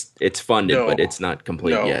yet. It's funded, but it's not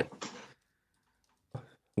complete yet.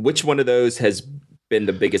 Which one of those has been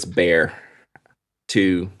the biggest bear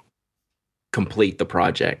to complete the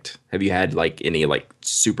project? Have you had any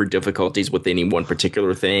super difficulties with any one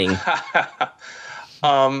particular thing?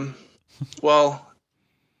 Well,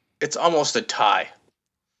 it's almost a tie.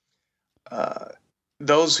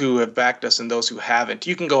 Those who have backed us and those who haven't,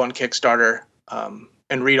 you can go on Kickstarter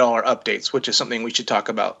and read all our updates, which is something we should talk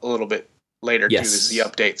about a little bit later too, is the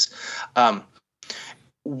updates.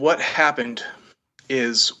 What happened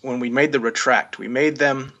is when we made the retract, we made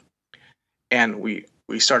them and we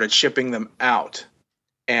started shipping them out,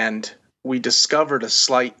 and we discovered a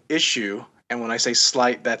slight issue. And when I say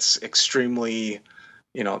slight, that's extremely,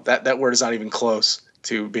 that word is not even close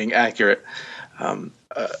to being accurate.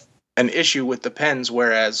 An issue with the pens,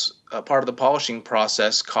 whereas a part of the polishing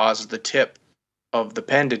process caused the tip of the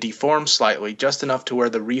pen to deform slightly, just enough to where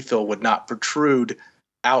the refill would not protrude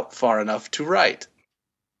out far enough to write.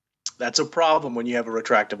 That's a problem when you have a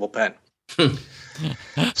retractable pen.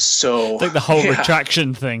 So I think the whole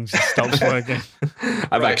retraction thing just stops working.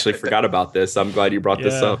 I've actually forgot about this. I'm glad you brought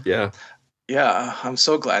this up. Yeah. Yeah, I'm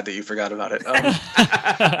so glad that you forgot about it.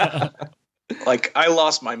 Like, I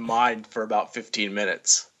lost my mind for about 15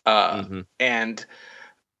 minutes. And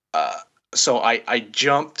so I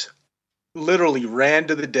jumped, literally ran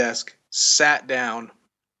to the desk, sat down,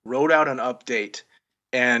 wrote out an update,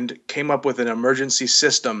 and came up with an emergency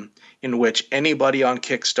system in which anybody on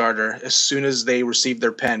Kickstarter, as soon as they received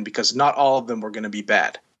their pen, because not all of them were going to be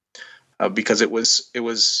bad, because it was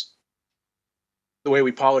the way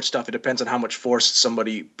we polish stuff, it depends on how much force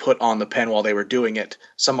somebody put on the pen while they were doing it.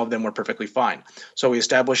 Some of them were perfectly fine. So we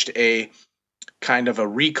established a kind of a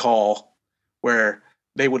recall where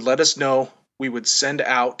they would let us know. We would send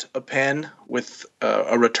out a pen with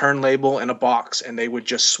a return label and a box, and they would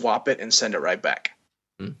just swap it and send it right back.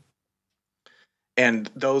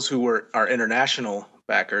 And those who were our international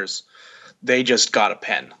backers, they just got a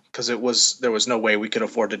pen because there was no way we could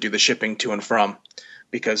afford to do the shipping to and from,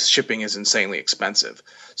 because shipping is insanely expensive.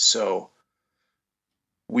 So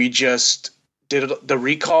we just did the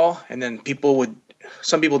recall, and then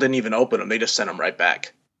some people didn't even open them. They just sent them right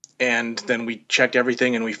back. And then we checked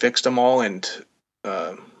everything and we fixed them all, and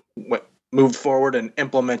moved forward and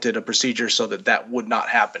implemented a procedure so that would not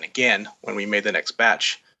happen again when we made the next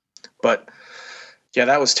batch. But yeah,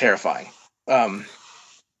 that was terrifying. And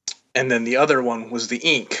then the other one was the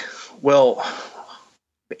ink. Well,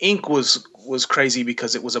 the ink was crazy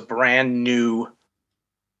because it was a brand new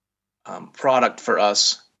product for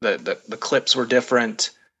us. The clips were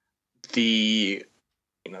different. The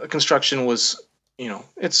construction was,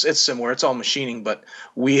 it's similar. It's all machining, but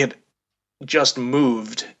we had just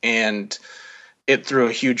moved, and it threw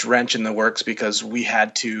a huge wrench in the works because we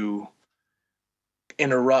had to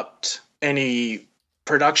interrupt any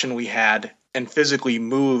production we had and physically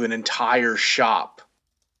move an entire shop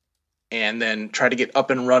and then try to get up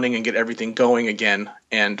and running and get everything going again.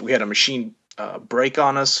 And we had a machine break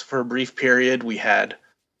on us for a brief period. We had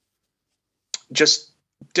just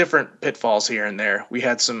different pitfalls here and there. We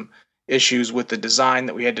had some issues with the design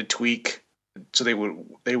that we had to tweak so they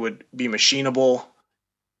would be machinable.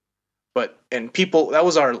 And people, that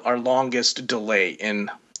was our longest delay in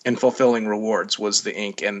fulfilling rewards, was the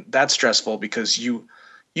ink. And that's stressful because you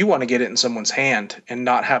want to get it in someone's hand and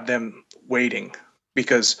not have them waiting,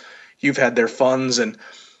 because you've had their funds and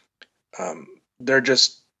they're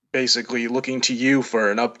just basically looking to you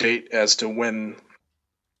for an update as to when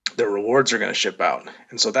their rewards are going to ship out.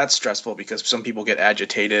 And so that's stressful because some people get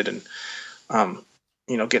agitated and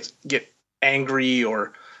get angry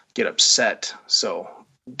or get upset. So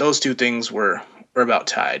those two things were about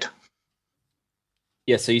tied.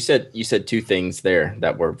 Yeah, so you said two things there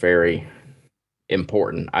that were very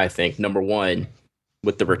important, I think. Number one,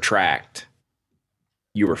 with the retract,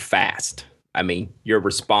 you were fast. I mean, your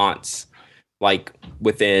response, like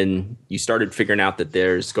you started figuring out that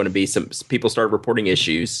there's going to be some people started reporting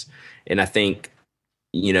issues. And I think,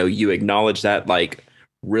 you acknowledged that like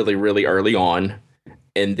really, really early on.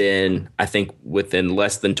 And then I think within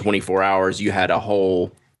less than 24 hours, you had a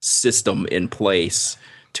whole system in place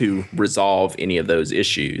to resolve any of those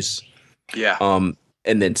issues. Yeah.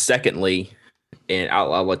 And then secondly, and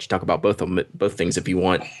I'll let you talk about both things if you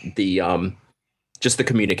want, the just the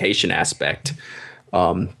communication aspect.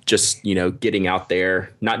 Getting out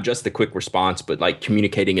there, not just the quick response, but like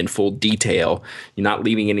communicating in full detail. You're not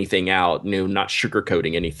leaving anything out, not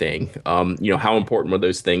sugarcoating anything. How important were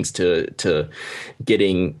those things to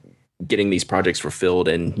getting these projects fulfilled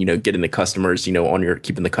and, getting the customers,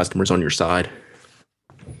 keeping the customers on your side?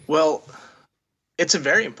 Well, it's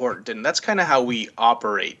very important, and that's kind of how we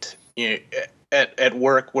operate at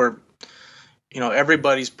work, where,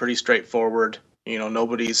 everybody's pretty straightforward.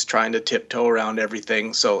 Nobody's trying to tiptoe around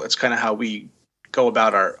everything. So it's kind of how we go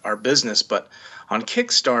about our business. But on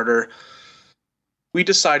Kickstarter, we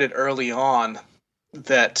decided early on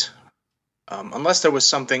that unless there was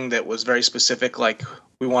something that was very specific, like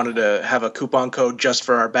we wanted to have a coupon code just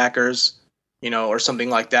for our backers, or something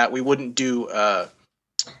like that, we wouldn't do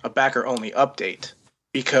a backer only update,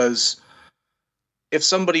 because if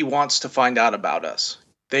somebody wants to find out about us,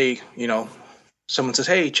 they, someone says,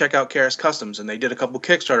 hey, check out KRS Customs, and they did a couple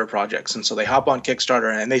Kickstarter projects, and so they hop on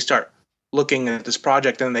Kickstarter and they start looking at this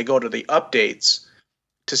project, and then they go to the updates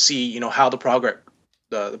to see, how the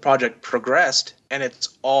project progressed, and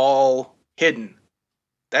it's all hidden.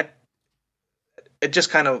 That it just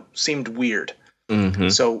kind of seemed weird. Mm-hmm.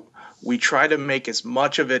 So we try to make as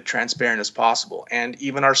much of it transparent as possible, and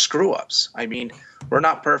even our screw ups. I mean, we're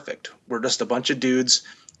not perfect. We're just a bunch of dudes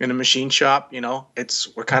in a machine shop.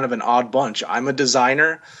 We're kind of an odd bunch. I'm a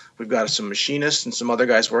designer. We've got some machinists and some other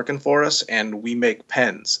guys working for us, and we make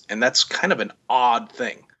pens, and that's kind of an odd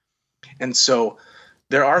thing. And so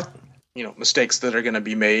there are, mistakes that are going to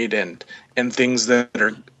be made, and things that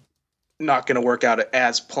are not going to work out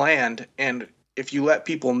as planned. And if you let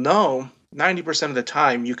people know, 90% of the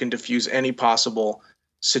time you can diffuse any possible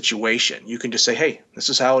situation. You can just say, hey, this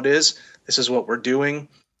is how it is. This is what we're doing.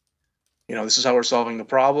 This is how we're solving the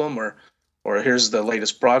problem, or here's the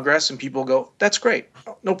latest progress. And people go, that's great.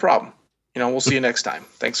 No problem. We'll see you next time.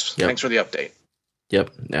 Thanks. Yep. Thanks for the update.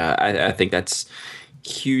 Yep. I think that's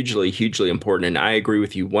hugely, hugely important. And I agree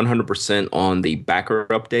with you 100% on the backer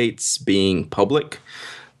updates being public.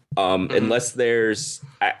 Unless there is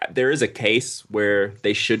a case where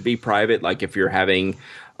they should be private, like if you're having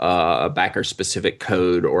a backer specific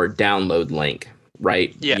code or download link,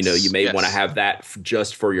 right? Yes, you may want to have that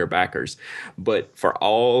just for your backers, but for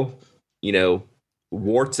all,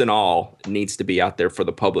 warts and all, it needs to be out there for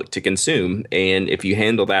the public to consume. And if you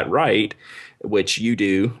handle that right, which you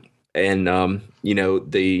do, and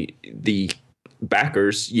the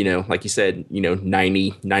backers, like you said,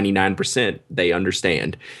 99%, they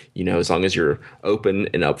understand, as long as you're open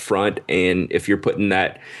and upfront. And if you're putting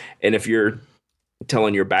that, and if you're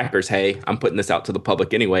telling your backers, hey, I'm putting this out to the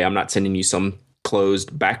public anyway, I'm not sending you some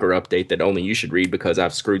closed backer update that only you should read because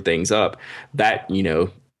I've screwed things up, that,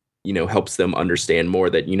 helps them understand more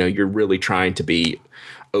that, you're really trying to be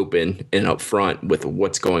open and upfront with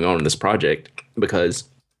what's going on in this project, because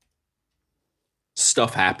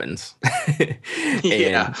stuff happens.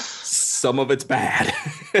 And some of it's bad.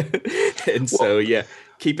 And so,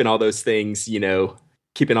 keeping all those things,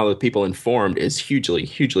 keeping all the people informed is hugely,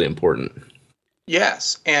 hugely important.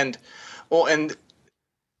 Yes. And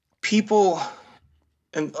people,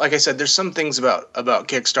 and like I said, there's some things about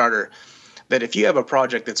Kickstarter that if you have a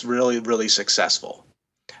project that's really, really successful,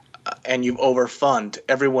 and you overfund,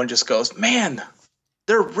 everyone just goes, man,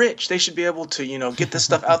 they're rich. They should be able to, get this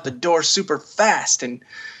stuff out the door super fast. And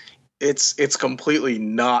it's completely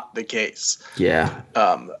not the case. Yeah.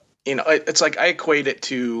 It's like I equate it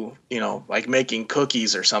to, like making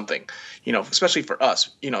cookies or something, especially for us,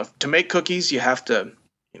 to make cookies, you have to,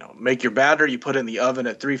 make your batter, you put it in the oven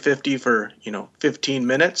at 350 for, 15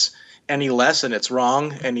 minutes, any less and it's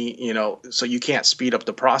wrong. So you can't speed up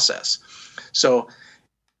the process. So,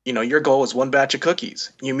 your goal is one batch of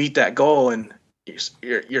cookies. You meet that goal and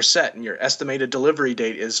you're set, and your estimated delivery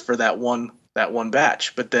date is for that one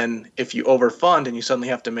batch. But then if you overfund and you suddenly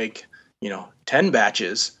have to make 10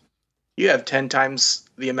 batches, you have 10 times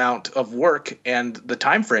the amount of work, and the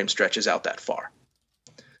time frame stretches out that far.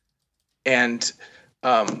 And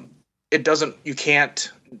it doesn't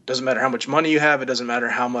matter how much money you have, it doesn't matter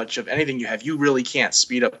how much of anything you have, you really can't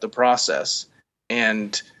speed up the process.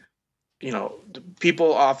 And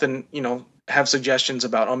people often have suggestions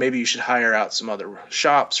about, maybe you should hire out some other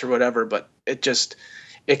shops or whatever, but it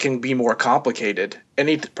can be more complicated.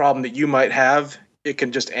 Any problem that you might have, it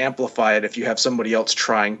can just amplify it if you have somebody else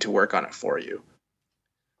trying to work on it for you.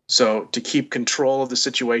 So to keep control of the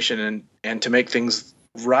situation and to make things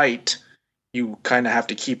right, you kind of have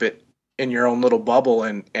to keep it in your own little bubble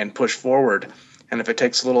and push forward. And if it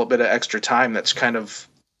takes a little bit of extra time, that's kind of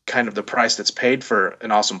the price that's paid for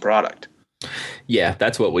an awesome product. Yeah,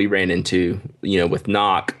 that's what we ran into, with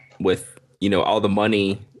Knock, with, all the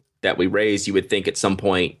money that we raised. You would think at some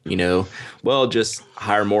point, just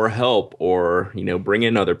hire more help, or, bring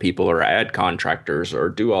in other people, or add contractors, or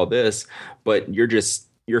do all this. But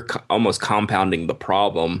you're almost compounding the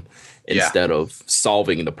problem instead of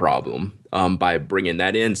solving the problem by bringing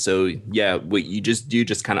that in. So what you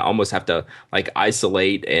just kind of almost have to like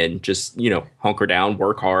isolate and just, hunker down,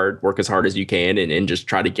 work as hard as you can, and just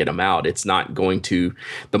try to get them out.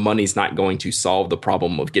 The money's not going to solve the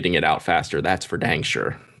problem of getting it out faster. That's for dang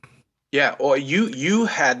sure. Yeah. Well, you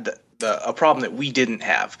had a problem that we didn't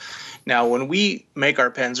have. Now, when we make our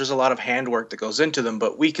pens, there's a lot of handwork that goes into them,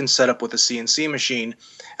 but we can set up with a CNC machine,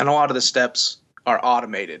 and a lot of the steps are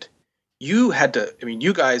automated. You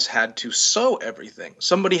guys had to sew everything.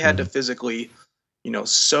 Somebody had to physically,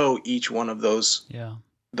 sew each one of those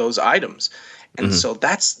those items. And so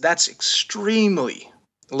that's extremely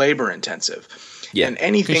labor intensive. Yeah. And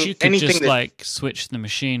anything you could just that, like switch the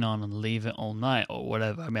machine on and leave it all night or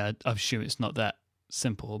whatever. I mean, I'm sure it's not that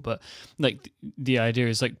simple, but like the idea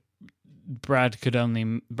is like Brad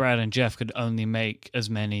and Jeff could only make as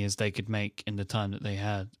many as they could make in the time that they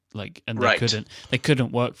had. Like, and they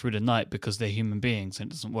couldn't work through the night because they're human beings,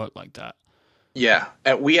 and it doesn't work like that. Yeah,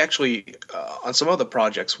 and we actually on some other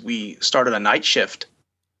projects we started a night shift.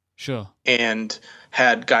 Sure. And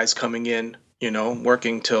had guys coming in,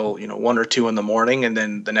 working till 1 or 2 in the morning, and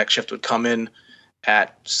then the next shift would come in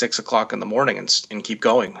at 6 o'clock in the morning and keep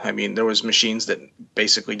going. I mean, there was machines that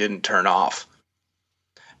basically didn't turn off.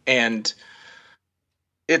 And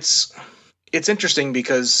it's interesting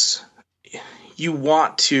because you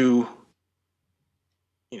want to,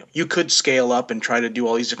 you could scale up and try to do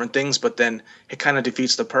all these different things, but then it kind of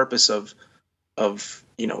defeats the purpose of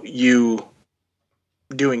you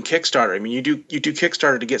doing Kickstarter. I mean, you do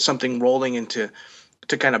Kickstarter to get something rolling to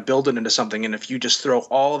kind of build it into something. And if you just throw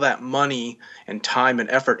all that money and time and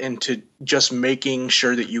effort into just making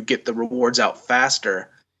sure that you get the rewards out faster,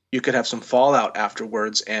 you could have some fallout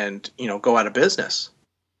afterwards and, go out of business.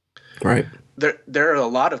 Right. There are a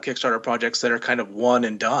lot of Kickstarter projects that are kind of one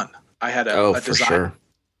and done. I had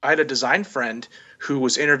a design friend who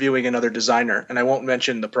was interviewing another designer, and I won't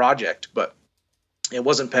mention the project, but it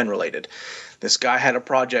wasn't pen related. This guy had a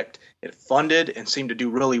project, it funded and seemed to do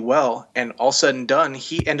really well, and all said and done,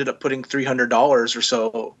 he ended up putting $300 or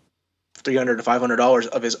so, $300 to $500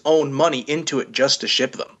 of his own money into it just to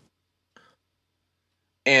ship them.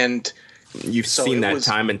 And you've seen that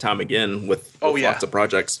time and time again with lots of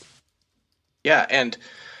projects. Yeah,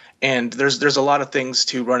 and there's a lot of things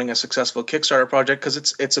to running a successful Kickstarter project because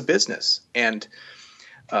it's a business, and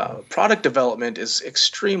product development is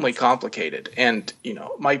extremely complicated. And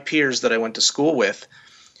my peers that I went to school with,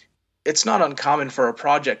 it's not uncommon for a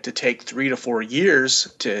project to take 3 to 4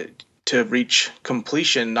 years to reach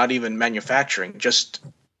completion, not even manufacturing, just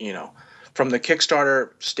from the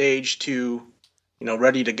Kickstarter stage to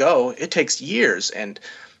ready to go. It takes years, and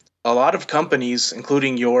a lot of companies,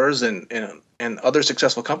 including yours and other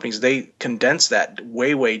successful companies, they condense that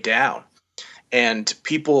way down, and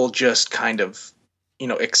people just kind of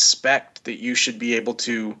expect that you should be able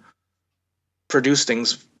to produce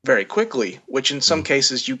things very quickly, which in some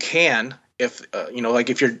cases you can, if like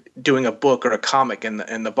if you're doing a book or a comic and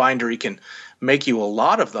the bindery can make you a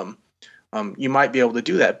lot of them, you might be able to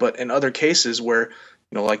do that. But in other cases where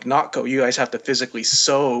like Notco, you guys have to physically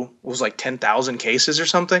sew, it was like 10,000 cases or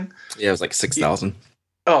something. Yeah, it was like 6,000.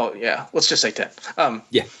 Oh yeah, let's just say 10.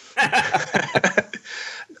 Yeah.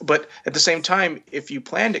 But at the same time, if you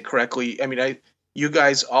planned it correctly, I mean, you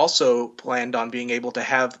guys also planned on being able to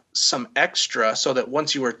have some extra so that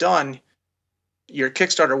once you were done, your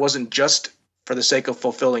Kickstarter wasn't just for the sake of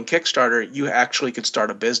fulfilling Kickstarter. You actually could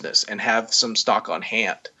start a business and have some stock on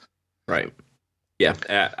hand. Right. Yeah,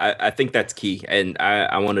 I think that's key, and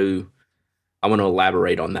I want to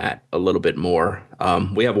elaborate on that a little bit more.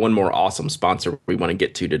 We have one more awesome sponsor we want to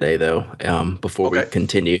get to today, though. Before we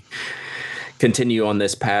continue on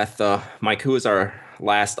this path, Mike, who is our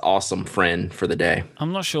last awesome friend for the day?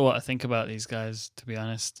 I'm not sure what I think about these guys, to be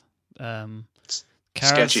honest.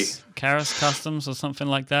 Sketchy. Karas Customs or something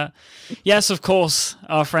like that. Yes, of course,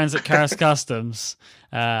 our friends at Karas Customs,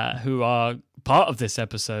 who are part of this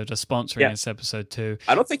episode, are sponsoring this episode too.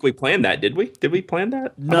 I don't think we planned that, did we? Did we plan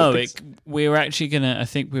that? No, we were actually I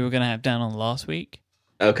think we were gonna have Dan on last week.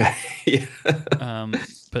 Okay. Yeah.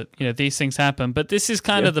 But these things happen. But this is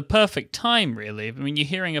kind of the perfect time, really. I mean, you're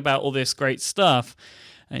hearing about all this great stuff,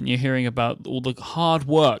 and you're hearing about all the hard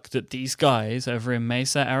work that these guys over in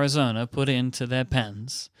Mesa, Arizona, put into their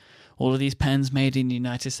pens. All of these pens made in the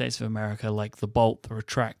United States of America, like the Bolt, the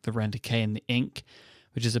Retract, the Rendicay, and the Ink,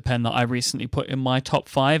 which is a pen that I recently put in my top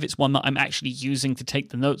 5. It's one that I'm actually using to take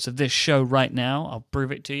the notes of this show right now. I'll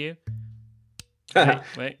prove it to you.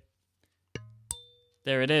 Wait.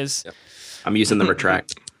 There it is. Yep. I'm using the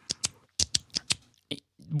Retract.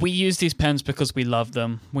 We use these pens because we love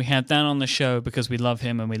them. We had Dan on the show because we love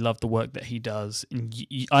him and we love the work that he does. And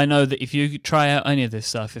I know that if you try out any of this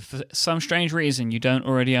stuff, if for some strange reason you don't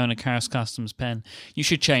already own a Karas Customs pen, you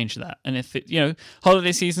should change that. And if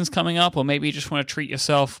holiday season's coming up, or maybe you just want to treat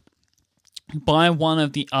yourself, buy one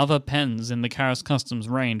of the other pens in the Karas Customs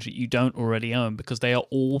range that you don't already own, because they are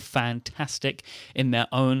all fantastic in their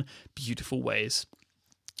own beautiful ways.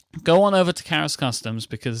 Go on over to Karas Customs,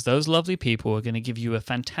 because those lovely people are going to give you a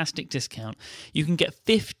fantastic discount. You can get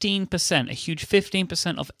 15%, a huge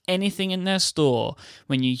 15% off anything in their store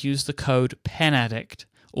when you use the code PENADDICT,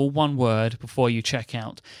 all one word, before you check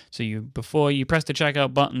out. So before you press the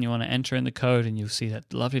checkout button, you want to enter in the code and you'll see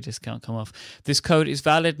that lovely discount come off. This code is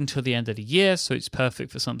valid until the end of the year, so it's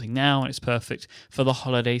perfect for something now and it's perfect for the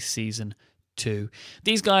holiday season too.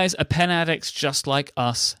 These guys are pen addicts just like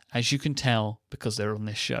us, as you can tell because they're on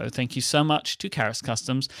this show. Thank you so much to Karas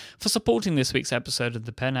Kustoms for supporting this week's episode of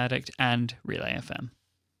The Pen Addict and Relay FM.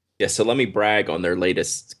 Yeah, so let me brag on their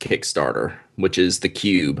latest Kickstarter, which is the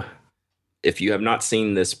Cube. If you have not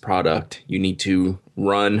seen this product, you need to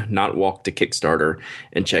run, not walk to Kickstarter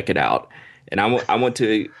and check it out. And I want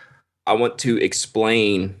to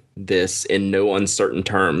explain this in no uncertain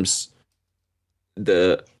terms.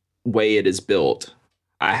 The way it is built.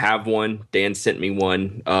 I have one. Dan sent me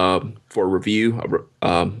one for review,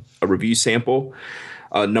 a review sample.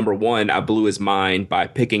 Number one, I blew his mind by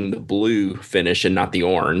picking the blue finish and not the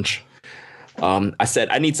orange. I said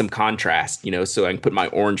I need some contrast, so I can put my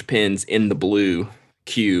orange pins in the blue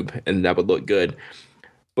cube and that would look good.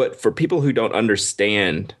 But for people who don't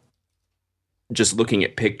understand, just looking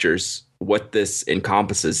at pictures, what this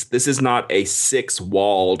encompasses, this is not a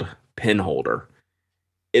 6-walled pen holder.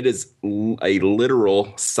 It is a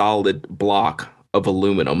literal solid block of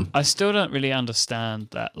aluminum. I still don't really understand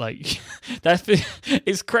that. Like,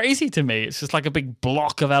 it's crazy to me. It's just like a big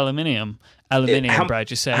block of aluminium. Brad,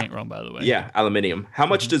 you're saying it wrong, by the way. Yeah, aluminium. How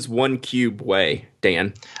much does one cube weigh,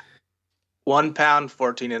 Dan? 1 pound,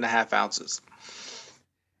 14.5 ounces.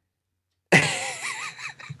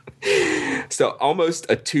 So almost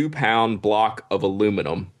a 2-pound block of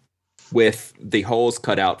aluminum with the holes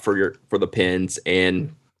cut out for the pins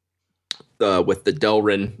and with the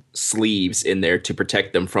Delrin sleeves in there to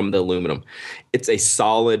protect them from the aluminum. It's a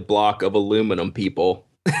solid block of aluminum, people.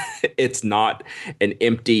 It's not an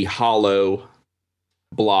empty, hollow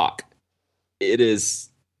block. It is.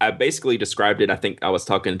 I basically described it. I think I was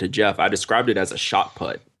talking to Jeff. I described it as a shot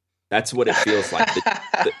put. That's what it feels like.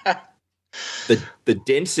 The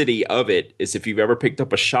density of it is, if you've ever picked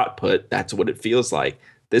up a shot put, that's what it feels like.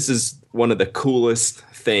 This is one of the coolest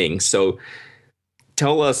things. So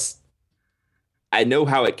tell us, I know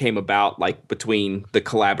how it came about, like between the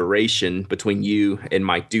collaboration between you and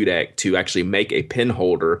Mike Dudek to actually make a pen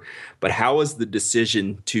holder, but how was the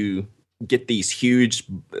decision to get these huge,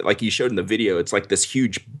 like you showed in the video, it's like this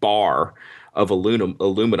huge bar of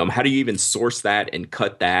aluminum. How do you even source that and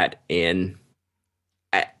cut that? And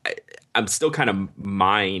I'm still kind of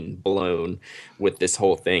mind blown with this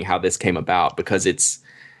whole thing, how this came about, because it's,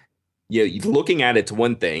 looking at it's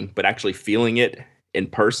one thing, but actually feeling it in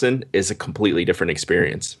person is a completely different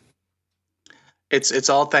experience. It's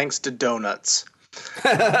all thanks to donuts.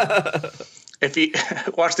 If you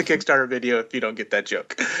watch the Kickstarter video, if you don't get that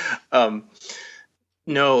joke.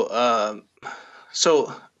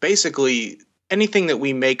 So basically anything that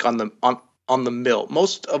we make on the mill,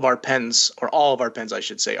 most of our pens, or all of our pens, I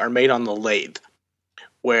should say, are made on the lathe,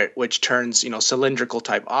 which turns, cylindrical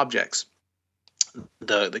type objects.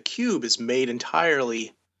 The cube is made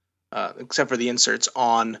entirely, except for the inserts,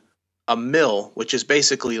 on a mill, which is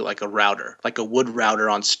basically like a router, like a wood router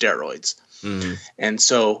on steroids. Mm-hmm. And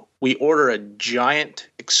so we order a giant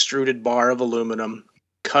extruded bar of aluminum,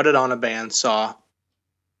 cut it on a bandsaw.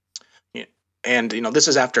 And, this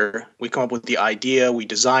is after we come up with the idea, we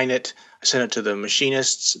design it, I send it to the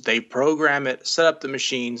machinists, they program it, set up the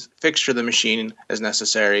machines, fixture the machine as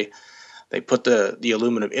necessary. They put the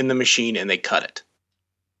aluminum in the machine and they cut it.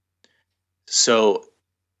 So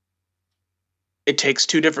it takes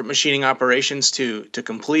 2 different machining operations to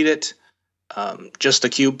complete it, just the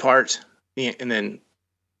cube part. And then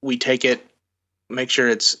we take it, make sure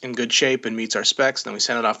it's in good shape and meets our specs. Then we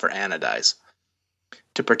send it off for anodize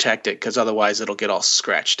to protect it, because otherwise it'll get all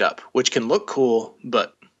scratched up, which can look cool,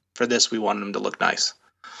 but for this we want them to look nice.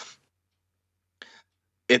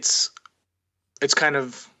 It's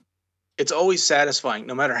always satisfying,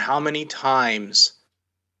 no matter how many times.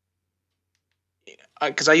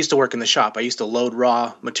 Because I used to work in the shop. I used to load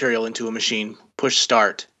raw material into a machine, push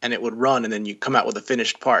start, and it would run, and then you come out with a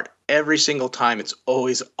finished part. Every single time, it's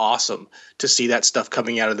always awesome to see that stuff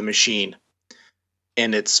coming out of the machine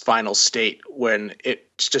in its final state when it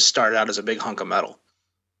just started out as a big hunk of metal.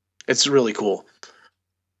 It's really cool.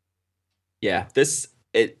 Yeah,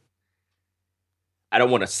 I don't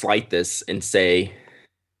want to slight this and say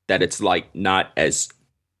that it's like not as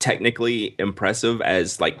technically impressive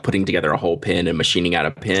as like putting together a whole pen and machining out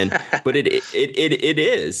a pen, but it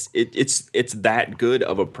is. It's that good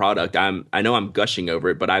of a product. I know I'm gushing over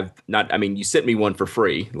it, but you sent me one for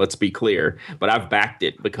free, let's be clear, but I've backed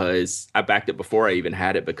it because I backed it before I even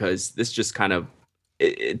had it, because this just kind of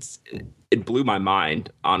it blew my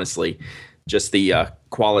mind, honestly. Just the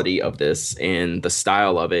quality of this and the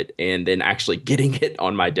style of it, and then actually getting it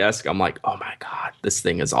on my desk, I'm like, oh my god, this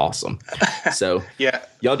thing is awesome. So Yeah.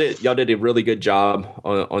 y'all did a really good job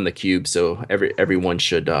on the cube. So everyone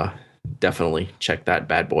should definitely check that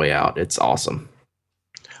bad boy out. It's awesome.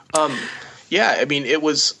 Yeah, I mean, it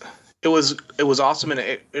was awesome, and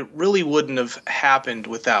it really wouldn't have happened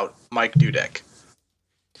without Mike Dudek.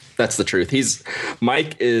 That's the truth.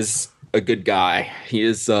 Mike is a good guy. He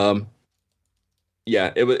is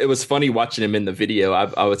yeah, it was funny watching him in the video.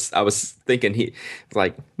 I was thinking he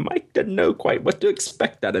like Mike didn't know quite what to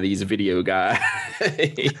expect out of these video guys,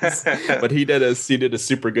 but he did a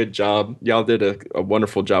super good job. Y'all did a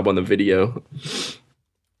wonderful job on the video.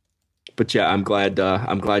 But yeah, I'm glad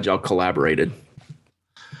y'all collaborated.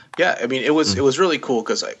 Yeah, I mean, it was really cool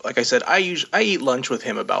because, like I said, I eat lunch with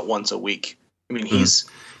him about once a week. I mean, he's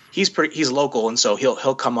local, and so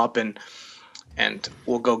he'll come up and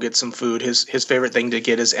we'll go get some food. His favorite thing to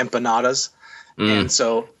get is empanadas, and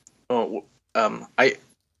so I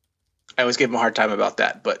always give him a hard time about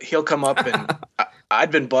that. But he'll come up, and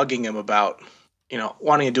I'd been bugging him about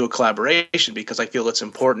wanting to do a collaboration because I feel it's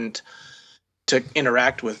important to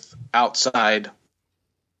interact with outside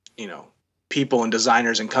people and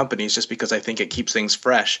designers and companies, just because I think it keeps things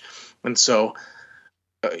fresh. And so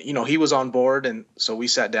he was on board, and so we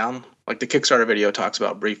sat down, like the Kickstarter video talks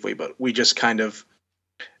about briefly, but we just kind of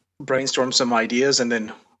brainstormed some ideas, and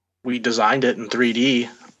then we designed it in 3D.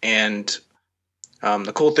 And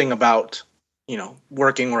the cool thing about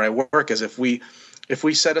working where I work is if we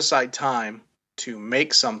set aside time to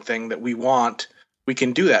make something that we want, we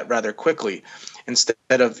can do that rather quickly, instead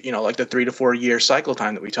of like the 3 to 4 year cycle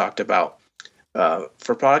time that we talked about.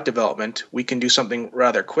 For product development, we can do something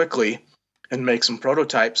rather quickly and make some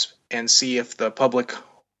prototypes and see if the public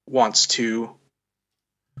wants to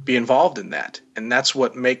be involved in that. And that's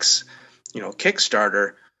what makes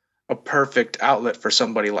Kickstarter a perfect outlet for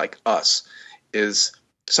somebody like us. Is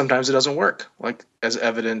sometimes it doesn't work, like as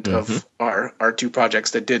evident of our two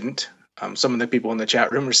projects that didn't. Some of the people in the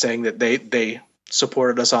chat room are saying that they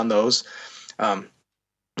supported us on those,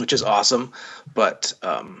 which is awesome. But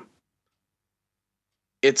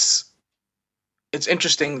it's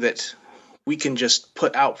interesting that we can just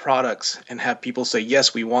put out products and have people say,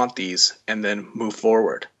 yes, we want these, and then move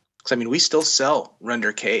forward. Because I mean, we still sell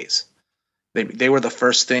render Ks. They were the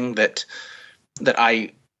first thing that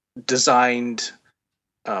I designed,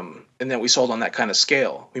 and then we sold on that kind of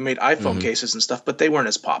scale. We made iPhone cases and stuff, but they weren't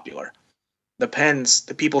as popular. The pens,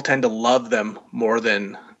 the people tend to love them more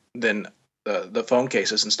than the phone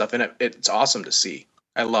cases and stuff, and it's awesome to see.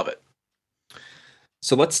 I love it.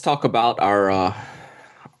 So let's talk about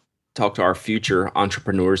talk to our future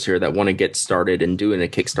entrepreneurs here that want to get started and doing a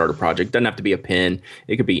Kickstarter project. Doesn't have to be a pen.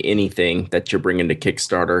 It could be anything that you're bringing to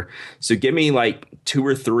Kickstarter. So give me like 2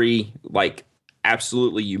 or 3, like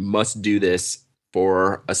absolutely you must do this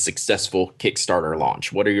for a successful Kickstarter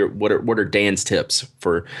launch. What are Dan's tips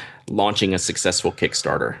for launching a successful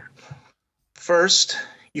Kickstarter? First,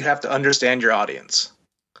 you have to understand your audience.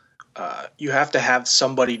 You have to have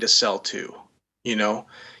somebody to sell to.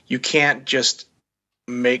 You can't just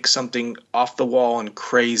make something off the wall and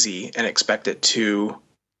crazy and expect it to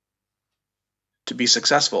be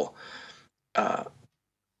successful. I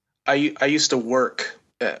used to work.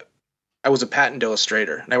 I was a patent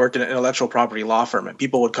illustrator, and I worked in an intellectual property law firm. And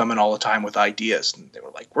people would come in all the time with ideas, and they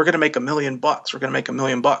were like, "We're going to make $1 million. We're going to make $1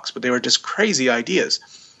 million." But they were just crazy ideas,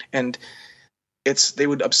 and they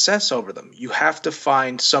would obsess over them. You have to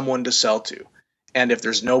find someone to sell to, and if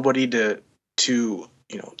there's nobody to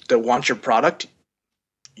that wants your product,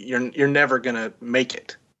 you're never going to make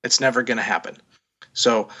it. It's never going to happen.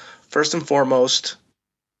 So first and foremost,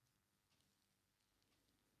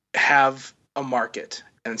 have a market.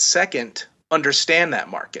 And second, understand that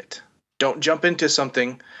market. Don't jump into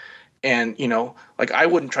something and, like I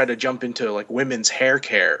wouldn't try to jump into like women's hair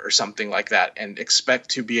care or something like that and expect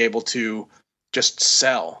to be able to just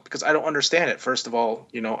sell, because I don't understand it. First of all,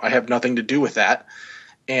 I have nothing to do with that.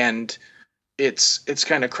 And it's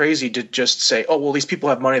kind of crazy to just say, oh, well, these people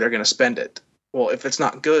have money, they're going to spend it. Well, if it's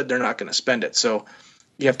not good, they're not going to spend it. So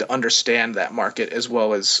you have to understand that market as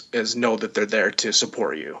well as know that they're there to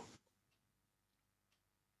support you.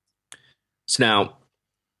 So now,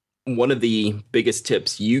 one of the biggest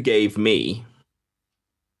tips you gave me,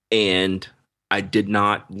 and I did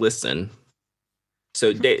not listen.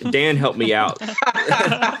 So Dan helped me out.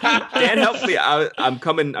 Dan helped me out. I'm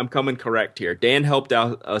coming correct here. Dan helped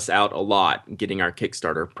us out a lot getting our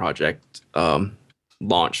Kickstarter project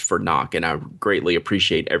launched for Knock, and I greatly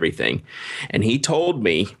appreciate everything. And he told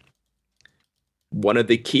me one of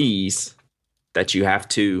the keys that you have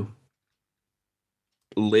to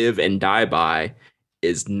live and die by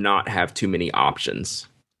is not have too many options,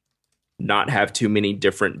 not have too many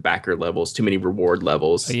different backer levels, too many reward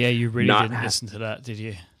levels. Oh, yeah, you really didn't listen to that, did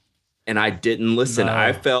you? And I didn't listen. No.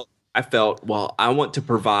 I felt, well, I want to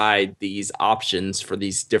provide these options for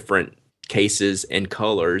these different cases and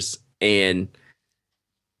colors. And,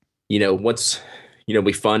 once,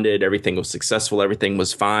 we funded, everything was successful, everything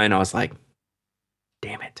was fine. I was like,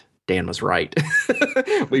 damn it, Dan was right.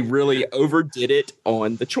 We really overdid it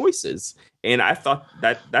on the choices. And I thought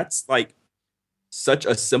that's like such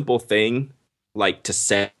a simple thing, like to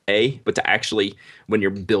say, but to actually, when you're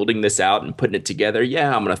building this out and putting it together,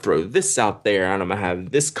 yeah, I'm going to throw this out there and I'm going to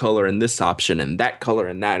have this color and this option and that color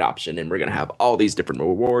and that option. And we're going to have all these different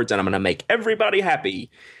rewards and I'm going to make everybody happy.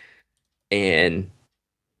 And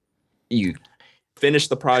you finish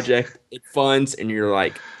the project, it funds, and you're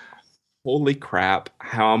like, holy crap,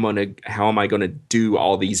 how am I going to do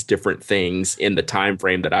all these different things in the time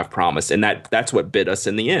frame that I've promised? And that's what bit us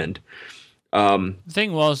in the end. The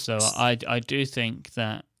thing was, though, I do think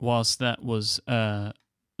that whilst that was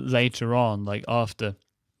later on, like after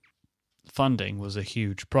funding was a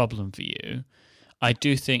huge problem for you, I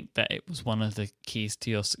do think that it was one of the keys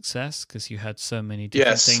to your success because you had so many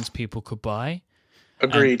different things people could buy.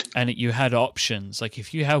 Agreed. And you had options. Like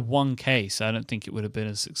if you had one case, I don't think it would have been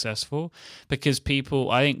as successful because I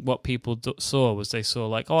think what people saw was they saw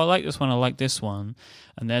like, oh, I like this one, I like this one,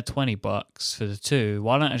 and they're $20 for the two.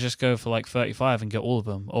 Why don't I just go for like 35 and get all of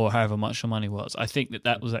them, or however much the money was? I think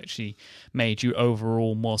that was actually made you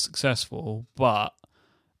overall more successful, but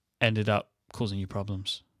ended up causing you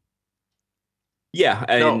problems. Yeah,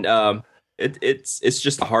 and it's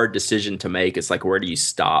just a hard decision to make. It's like, where do you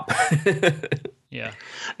stop? Yeah.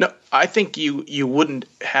 No, I think you wouldn't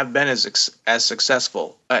have been as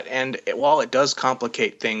successful. And while it does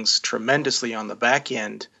complicate things tremendously on the back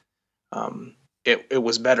end, it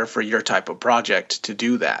was better for your type of project to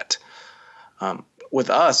do that. With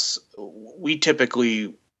us, we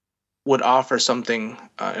typically would offer something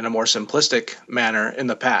in a more simplistic manner in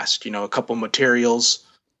the past. A couple materials,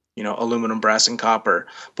 aluminum, brass, and copper.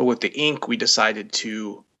 But with the ink, we decided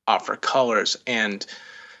to offer colors, and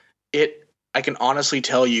I can honestly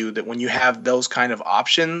tell you that when you have those kind of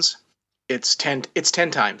options, it's 10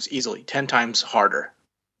 times easily, 10 times harder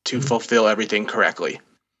to fulfill everything correctly.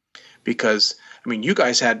 Because, you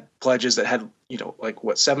guys had pledges that had,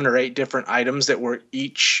 7 or 8 different items that were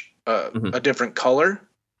each a different color.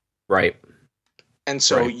 Right. And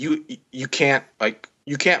so you can't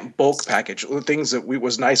bulk package. The things that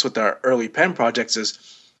was nice with our early pen projects is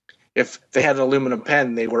if they had an aluminum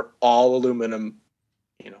pen, they were all aluminum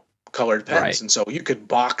colored pens. Right. And so you could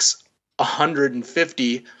box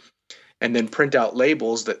 150 and then print out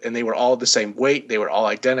labels and they were all the same weight. They were all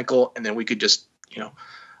identical. And then we could just,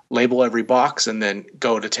 label every box and then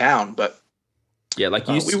go to town. But yeah, like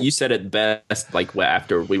you said it best, like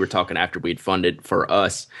after we'd funded, for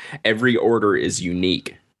us, every order is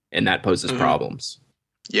unique and that poses problems.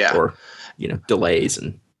 Yeah. Or, delays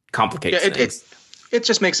and complicates things. It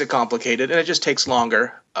just makes it complicated and it just takes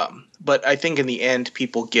longer. But I think in the end,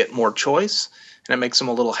 people get more choice and it makes them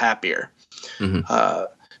a little happier. Mm-hmm.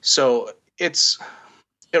 So it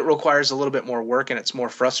requires a little bit more work and it's more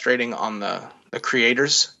frustrating on the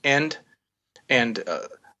creator's end. And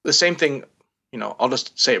the same thing, I'll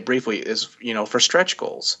just say it briefly, is, for stretch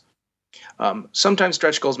goals. Sometimes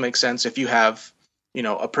stretch goals make sense if you have,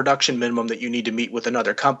 a production minimum that you need to meet with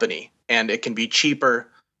another company, and it can be cheaper.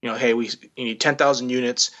 Hey, you need 10,000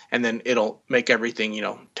 units, and then it'll make everything,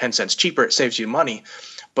 10 cents cheaper. It saves you money.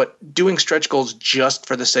 But doing stretch goals just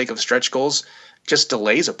for the sake of stretch goals just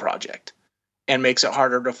delays a project and makes it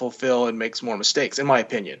harder to fulfill and makes more mistakes, in my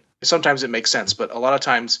opinion. Sometimes it makes sense, but a lot of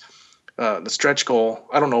times the stretch goal,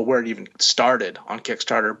 I don't know where it even started on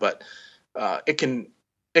Kickstarter, but it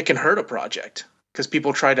can hurt a project because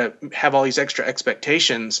people try to have all these extra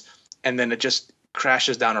expectations and then it just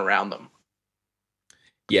crashes down around them.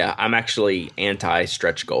 Yeah, I'm actually anti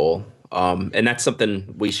stretch goal. And that's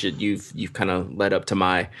something you've kind of led up to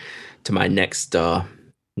my next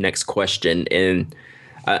question. And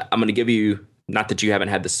I'm going to give you, not that you haven't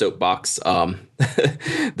had the soapbox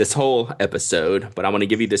this whole episode, but I want to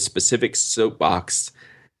give you this specific soapbox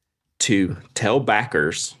to tell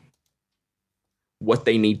backers what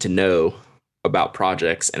they need to know about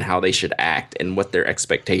projects and how they should act and what their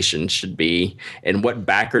expectations should be and what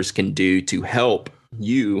backers can do to help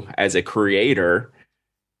you as a creator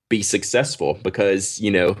be successful, because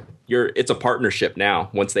it's a partnership now.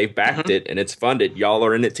 Once they've backed it and it's funded, y'all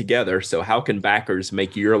are in it together. So how can backers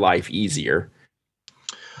make your life easier?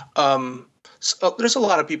 So there's a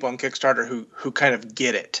lot of people on Kickstarter who kind of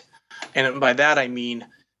get it. And by that I mean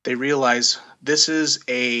they realize this is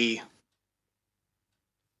an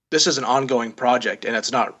ongoing project and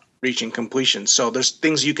it's not reaching completion. So there's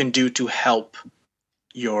things you can do to help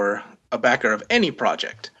a backer of any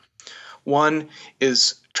project. One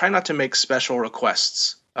is try not to make special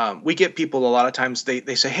requests. We get people a lot of times,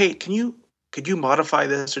 they say, hey, could you modify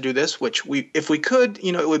this or do this? Which if we could,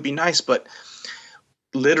 it would be nice, but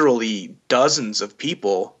literally dozens of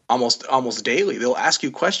people almost daily, they'll ask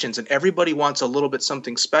you questions and everybody wants a little bit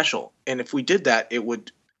something special. And if we did that, it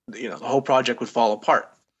would, the whole project would fall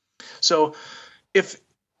apart. So if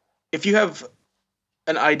you have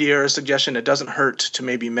an idea or a suggestion, it doesn't hurt to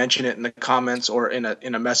maybe mention it in the comments or in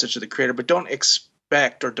a message to the creator, but don't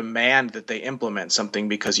expect or demand that they implement something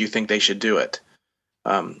because you think they should do it.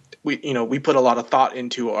 We put a lot of thought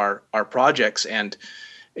into our projects, and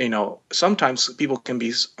sometimes people can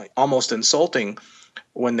be almost insulting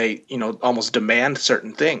when they almost demand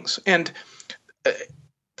certain things. And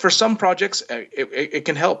for some projects, it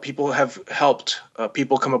can help. People have helped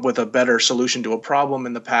people come up with a better solution to a problem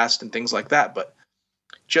in the past and things like that. But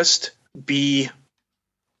just be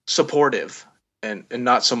supportive and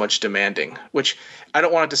not so much demanding, which I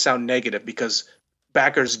don't want it to sound negative, because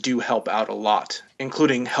backers do help out a lot,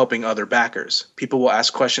 including helping other backers. People will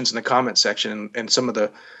ask questions in the comment section, and some of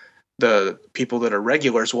the people that are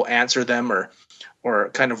regulars will answer them or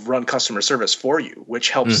kind of run customer service for you, which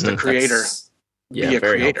helps the creator be a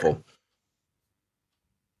creator. Helpful.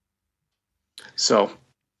 So,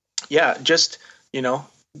 yeah, just,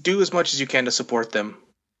 do as much as you can to support them.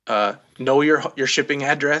 Know your shipping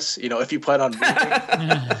address. If you plan on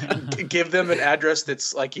moving, give them an address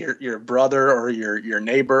that's like your brother or your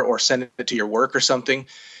neighbor, or send it to your work or something,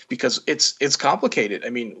 because it's complicated. I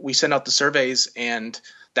mean, we send out the surveys and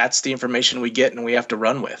that's the information we get and we have to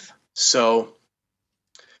run with. So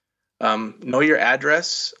know your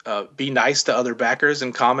address, be nice to other backers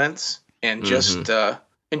in comments, and just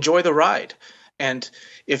enjoy the ride. And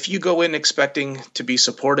if you go in expecting to be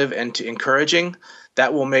supportive and to encouraging,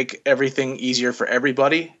 that will make everything easier for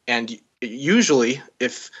everybody. And usually,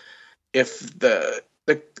 if the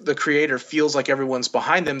creator feels like everyone's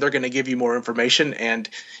behind them, they're going to give you more information, and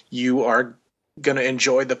you are going to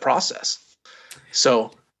enjoy the process.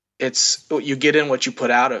 So it's you get in what you put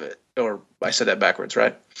out of it. Or I said that backwards,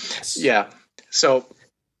 right? Yes. Yeah. So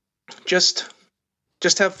just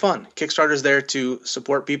have fun. Kickstarter's there to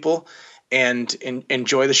support people and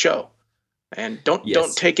enjoy the show, and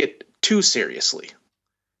don't take it too seriously.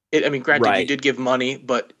 Granted, you did give money,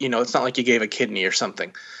 but it's not like you gave a kidney or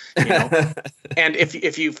something. And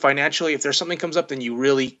if you financially, if there's something comes up, then you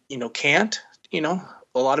really can't. A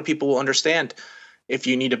lot of people will understand if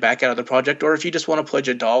you need to back out of the project, or if you just want to pledge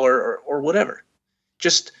 $1 or whatever.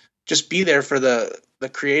 Just be there for the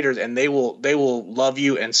creators, and they will love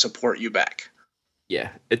you and support you back.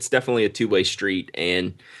 Yeah, it's definitely a two-way street,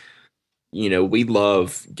 and we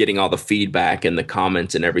love getting all the feedback and the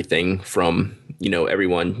comments and everything from,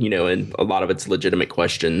 everyone, and a lot of it's legitimate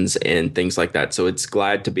questions and things like that. So it's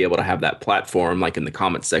glad to be able to have that platform, like in the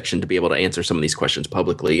comments section, to be able to answer some of these questions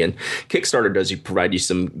publicly. And Kickstarter does provide you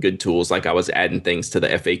some good tools. Like I was adding things to the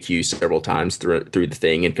FAQ several times through the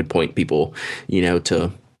thing, and could point people,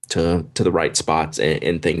 to the right spots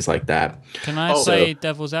and things like that. Can I say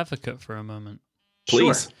devil's advocate for a moment?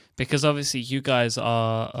 Please. Sure. Because obviously you guys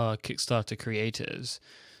are Kickstarter creators.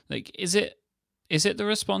 Like, is it the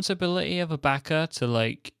responsibility of a backer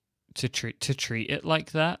to treat it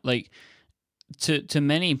like that? Like, to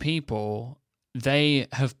many people, they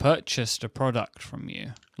have purchased a product from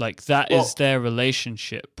you. Like, that is their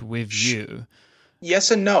relationship with you.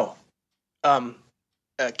 Yes and no.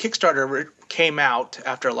 Kickstarter came out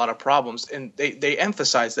after a lot of problems, and they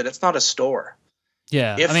emphasized that it's not a store.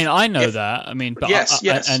 Yeah, I know that. But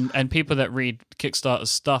yes. And people that read Kickstarter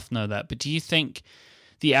stuff know that. But do you think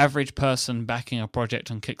the average person backing a project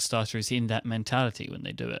on Kickstarter is in that mentality when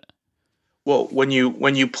they do it? Well, when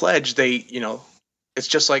you pledge, it's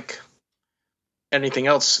just like anything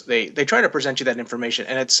else. They try to present you that information,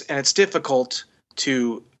 and it's difficult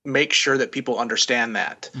to make sure that people understand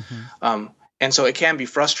that. Mm-hmm. And so it can be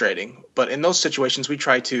frustrating. But in those situations, we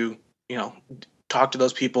try to talk to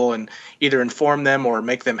those people and either inform them or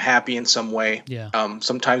make them happy in some way. Yeah.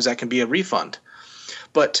 Sometimes that can be a refund.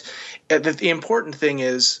 But the important thing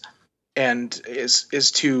is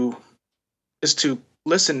to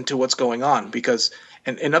listen to what's going on, because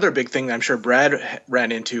another big thing that I'm sure Brad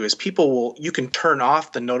ran into is you can turn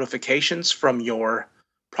off the notifications from your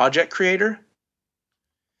project creator.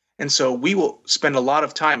 And so we will spend a lot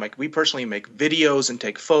of time, like we personally make videos and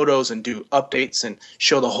take photos and do updates and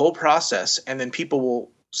show the whole process. And then people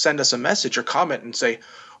will send us a message or comment and say,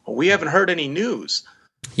 well, we haven't heard any news.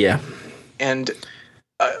 Yeah. And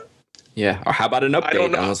yeah. Or how about an update?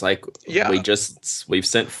 don't know. I was like, Yeah. we've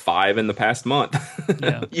sent 5 in the past month.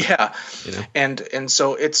 Yeah. Yeah. You know? And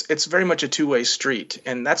so it's very much a two-way street.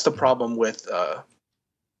 And that's the problem with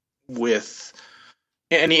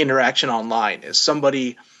any interaction online is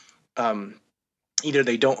somebody either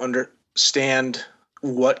they don't understand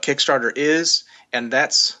what Kickstarter is, and I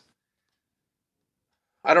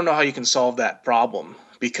don't know how you can solve that problem,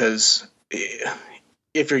 because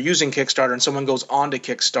if you're using Kickstarter and someone goes on to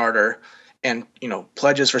Kickstarter and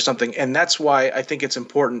pledges for something, and that's why I think it's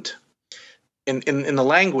important in the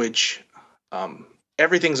language,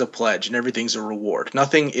 everything's a pledge and everything's a reward.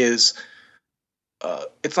 Nothing is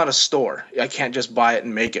it's not a store. I can't just buy it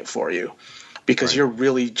and make it for you, because you're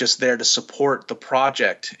really just there to support the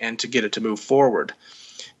project and to get it to move forward.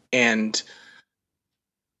 And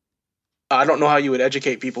I don't know how you would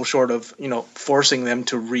educate people short of, forcing them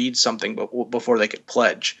to read something before they could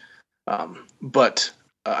pledge. But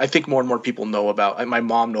I think more and more people know about. My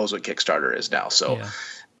mom knows what Kickstarter is now, so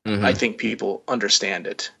I think people understand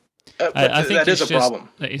it. I think that is a problem.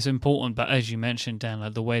 It's important, but as you mentioned, Dan,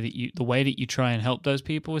 like the way that you try and help those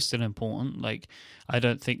people is still important. Like, I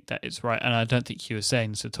don't think that it's right, and I don't think you were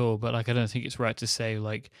saying this at all. But like, I don't think it's right to say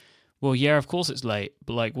like, well, yeah, of course it's late,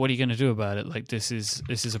 but like, what are you going to do about it? Like, this is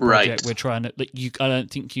a project we're trying to. Like, I don't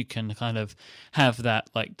think you can kind of have that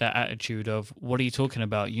attitude of, what are you talking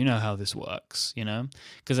about? You know how this works,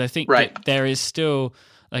 Because I think that there is still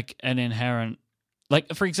like an inherent.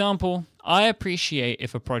 Like, for example, I appreciate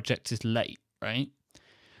if a project is late, right?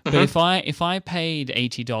 But if I paid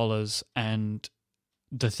 $80 and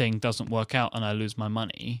the thing doesn't work out and I lose my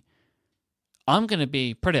money, I'm going to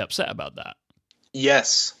be pretty upset about that.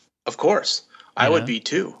 Yes, of course. I would be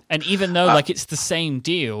too. And even though it's the same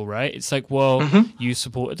deal, right? It's like, well, you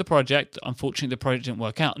supported the project. Unfortunately, the project didn't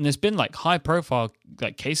work out. And there's been like high profile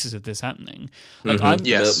cases of this happening. Like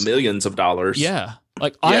millions of dollars. Yeah.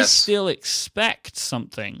 Like I still expect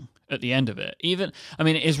something at the end of it. Even, I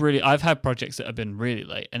mean, it is really, I've had projects that have been really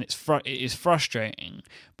late, and it is frustrating,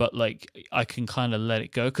 but like I can kind of let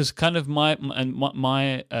it go, because kind of my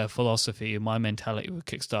philosophy, my mentality with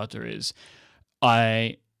Kickstarter is,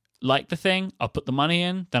 I like the thing, I'll put the money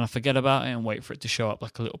in, then I forget about it and wait for it to show up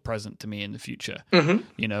like a little present to me in the future.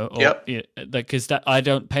 Because that I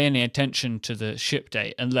don't pay any attention to the ship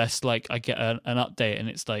date unless like I get an update and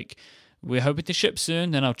it's like, we're hoping to ship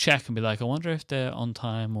soon. Then I'll check and be like, I wonder if they're on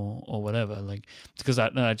time or whatever. Like, because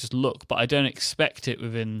I just look, but I don't expect it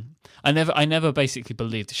within. I never basically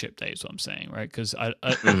believe the ship date is what I'm saying, right? Because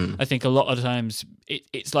I think a lot of times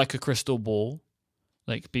it's like a crystal ball.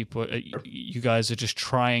 Like people, you guys are just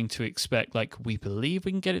trying to expect, like, we believe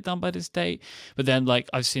we can get it done by this date. But then, like,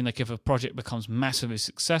 I've seen, like, if a project becomes massively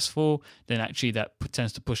successful, then actually that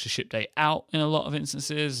tends to push the ship date out in a lot of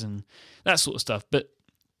instances and that sort of stuff. But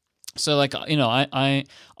so, like,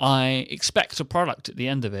 I expect a product at the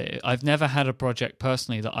end of it. I've never had a project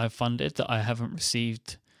personally that I've funded that I haven't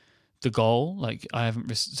received the goal, like I haven't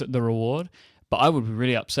received the reward. But I would be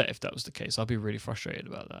really upset if that was the case. I'd be really frustrated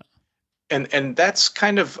about that. And that's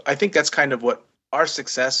kind of, I think that's kind of what our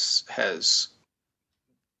success has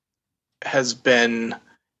been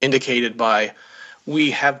indicated by.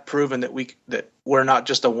 We have proven that we're not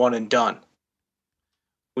just a one and done.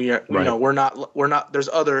 We are, we're not. There's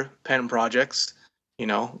other pen projects,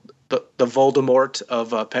 the Voldemort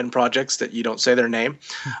of pen projects that you don't say their name,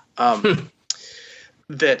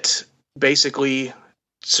 that basically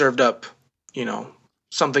served up,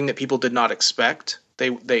 something that people did not expect.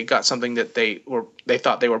 They got something that they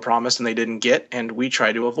thought they were promised and they didn't get, and we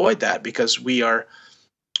try to avoid that because we are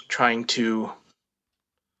trying to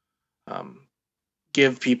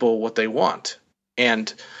give people what they want,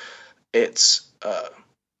 and it's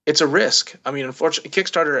a risk. I mean, unfortunately,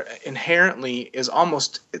 Kickstarter inherently is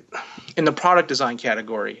almost in the product design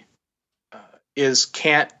category is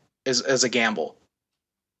a gamble,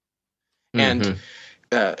 and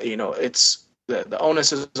it's. The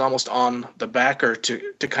onus is almost on the backer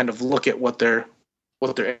to kind of look at what they're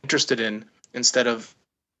interested in instead of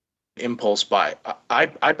impulse buy.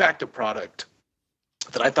 I backed a product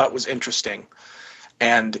that I thought was interesting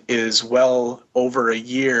and is well over a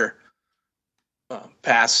year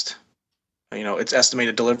past its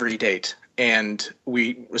estimated delivery date, and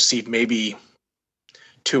we receive maybe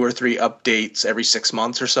 2 or 3 updates every 6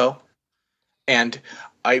 months or so, and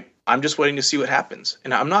I'm just waiting to see what happens,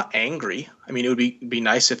 and I'm not angry. I mean, it would be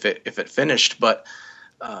nice if it finished, but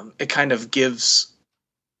it kind of gives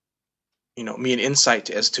me an insight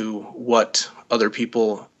as to what other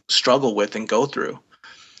people struggle with and go through.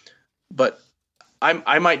 But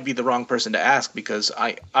I might be the wrong person to ask because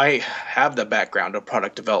I have the background of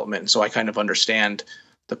product development, so I kind of understand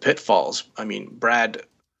the pitfalls. I mean, Brad,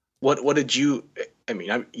 what did you? I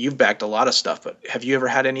mean, you've backed a lot of stuff, but have you ever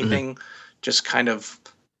had anything just kind of,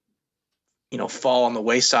 fall on the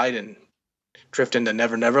wayside and drift into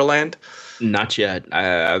Never Never Land? Not yet.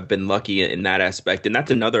 I've been lucky in that aspect, and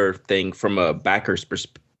that's another thing from a backer's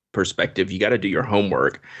perspective. You got to do your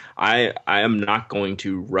homework. I am not going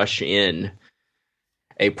to rush in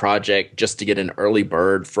a project just to get an early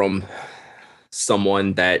bird from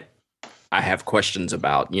someone that I have questions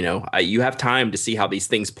about. You have time to see how these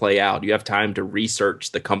things play out. You have time to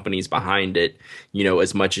research the companies behind it,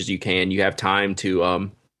 as much as you can. You have time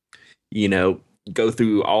to, go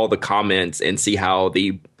through all the comments and see how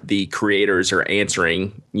the creators are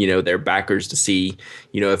answering, their backers to see,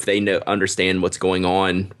 if they understand what's going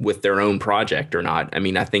on with their own project or not. I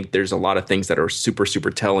mean, I think there's a lot of things that are super,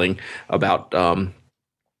 super telling about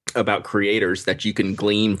creators that you can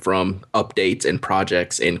glean from updates and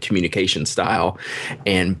projects and communication style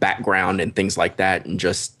and background and things like that. And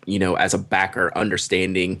just, as a backer,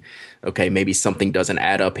 understanding, okay, maybe something doesn't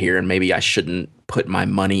add up here and maybe I shouldn't put my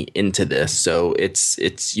money into this. So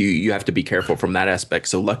it's you have to be careful from that aspect.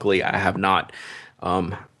 So luckily I have not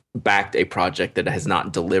backed a project that has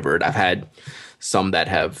not delivered. I've had some that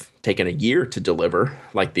have taken a year to deliver,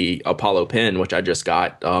 like the Apollo pen, which I just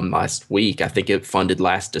got last week. I think it funded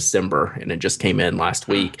last December and it just came in last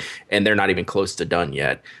week, and they're not even close to done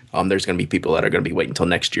yet. There's going to be people that are going to be waiting until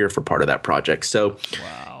next year for part of that project. So,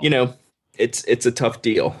 wow. It's a tough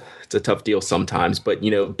deal. It's a tough deal sometimes, but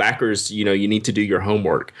backers, you need to do your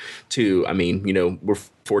homework too. I mean, we're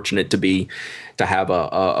fortunate to have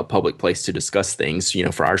a public place to discuss things,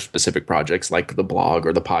 for our specific projects like the blog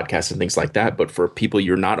or the podcast and things like that. But for people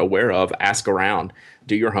you're not aware of, ask around,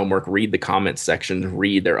 do your homework, read the comments section,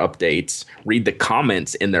 read their updates, read the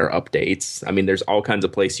comments in their updates. I mean, there's all kinds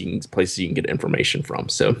of places you can get information from.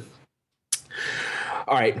 So,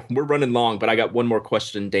 all right, we're running long, but I got one more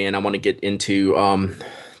question, Dan. I want to get into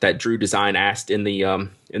that Drew Design asked in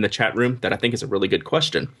the chat room that I think is a really good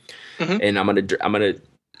question. And I'm gonna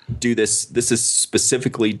do this. This is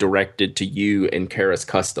specifically directed to you and Karas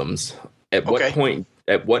Customs. At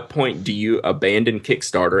what point do you abandon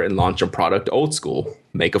Kickstarter and launch a product old school?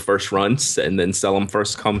 Make a first run and then sell them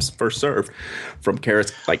first come first serve. From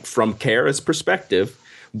Karas' perspective,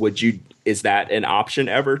 is that an option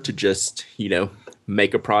ever to just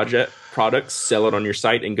make a product, sell it on your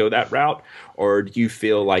site and go that route? Or do you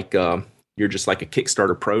feel like you're just like a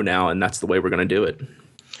Kickstarter pro now and that's the way we're going to do it?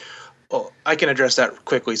 Well, I can address that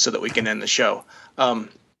quickly so that we can end the show.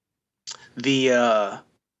 The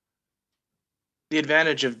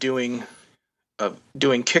advantage of doing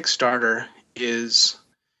Kickstarter is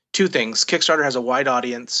two things. Kickstarter has a wide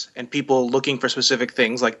audience, and people looking for specific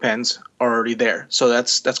things like pens are already there. So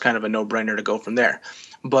that's kind of a no-brainer to go from there.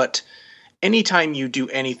 But anytime you do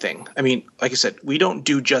anything, I mean, like I said, we don't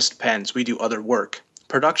do just pens. We do other work,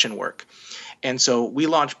 production work. And so we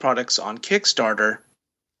launch products on Kickstarter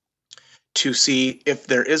to see if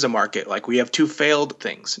there is a market. Like, we have two failed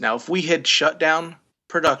things. Now, if we had shut down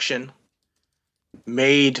production,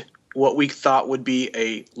 made what we thought would be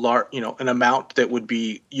a large, an amount that would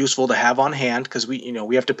be useful to have on hand, because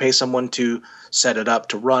we have to pay someone to set it up,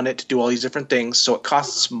 to run it, to do all these different things. So it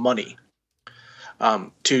costs money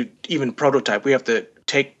to even prototype. We have to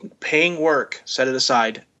take paying work, set it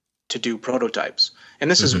aside to do prototypes. And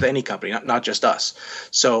this is with any company, not just us.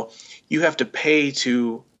 So you have to pay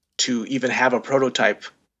to even have a prototype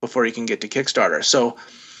before you can get to Kickstarter. So,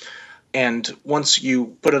 and once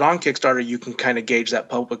you put it on Kickstarter, you can kind of gauge that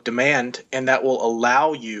public demand, and that will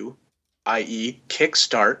allow you, i.e.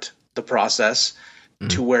 kickstart the process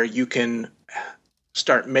to where you can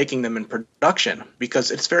start making them in production,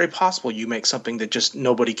 because it's very possible you make something that just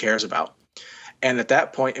nobody cares about. And at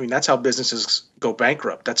that point, I mean, that's how businesses go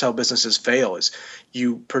bankrupt. That's how businesses fail, is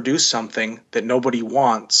you produce something that nobody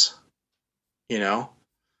wants,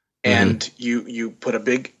 and you put a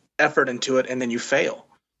big effort into it and then you fail.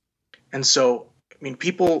 And so, I mean,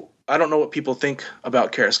 I don't know what people think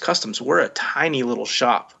about Karas Customs. We're a tiny little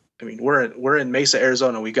shop. I mean, we're in Mesa,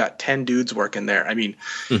 Arizona. We got 10 dudes working there. I mean,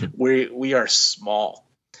 we are small.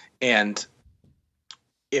 And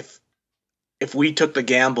if we took the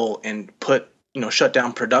gamble and shut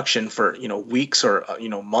down production for, weeks or,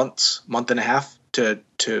 month and a half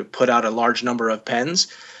to put out a large number of pens,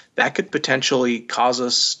 that could potentially cause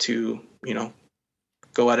us to,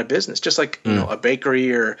 go out of business, just like, a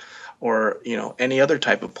bakery or any other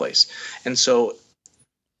type of place. And so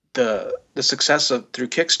the success through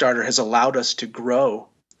Kickstarter has allowed us to grow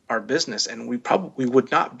our business, and we probably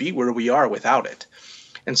would not be where we are without it.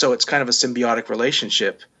 And so it's kind of a symbiotic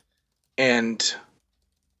relationship. And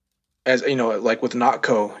as you know, like with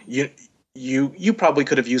Notco, you probably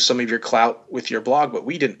could have used some of your clout with your blog, but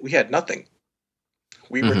we didn't. We had nothing.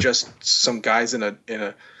 We were just some guys in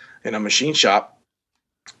a machine shop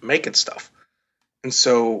making stuff. And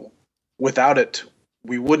so without it,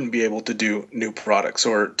 we wouldn't be able to do new products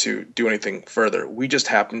or to do anything further. We just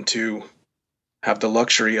happen to have the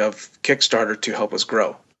luxury of Kickstarter to help us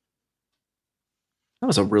grow. That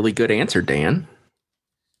was a really good answer, Dan.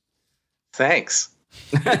 Thanks.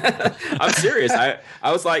 I'm serious. I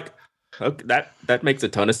was like, okay, that makes a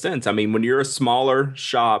ton of sense. I mean, when you're a smaller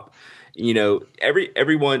shop, you know,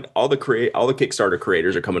 everyone, all the Kickstarter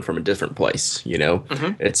creators are coming from a different place. You know,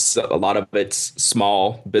 it's a lot of it's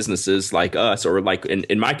small businesses like us, or like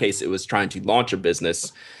in my case, it was trying to launch a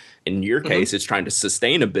business. In your case, it's trying to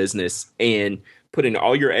sustain a business, and putting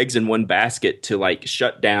all your eggs in one basket to like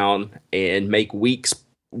shut down and make weeks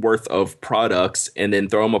worth of products and then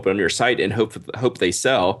throw them up on your site and hope they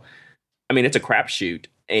sell. I mean, it's a crapshoot,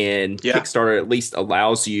 and Kickstarter at least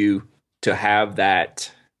allows you to have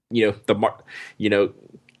that. You know,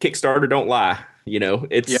 Kickstarter don't lie. You know,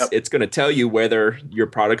 it's going to tell you whether your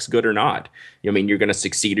product's good or not. I mean, you're going to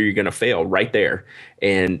succeed or you're going to fail right there,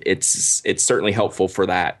 and it's certainly helpful for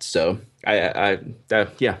that. So that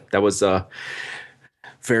was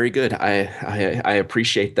very good. I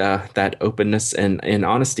appreciate that openness and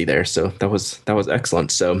honesty there. So that was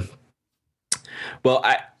excellent. So, well,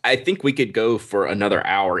 I think we could go for another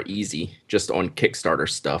hour easy just on Kickstarter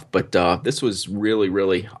stuff. But this was really,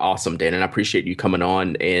 really awesome, Dan. And I appreciate you coming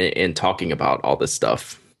on and talking about all this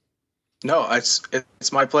stuff. No, it's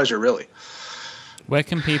my pleasure, really. Where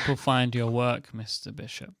can people find your work, Mr.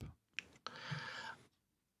 Bishop?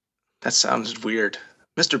 That sounds weird.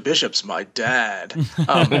 Mr. Bishop's my dad.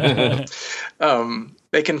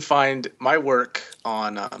 They can find my work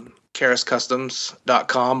on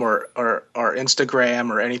KarasCustoms.com or Instagram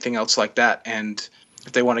or anything else like that. And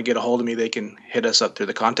if they want to get a hold of me, they can hit us up through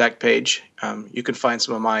the contact page. You can find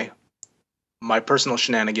some of my personal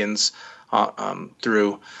shenanigans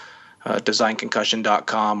through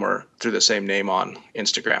DesignConcussion.com or through the same name on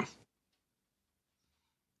Instagram.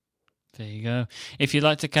 There you go. If you'd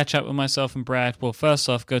like to catch up with myself and Brad, well, first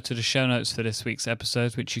off, go to the show notes for this week's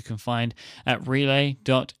episode, which you can find at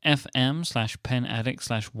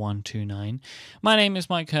relay.fm/penaddict/129. My name is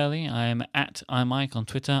Mike Hurley. I am at iMike on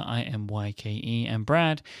Twitter, IMYKE, and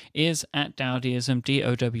Brad is at Dowdyism,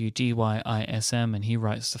 DOWDYISM, and he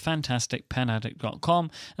writes the fantastic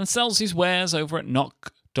penaddict.com and sells his wares over at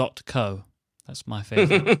knock.co. That's my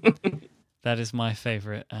favorite. That is my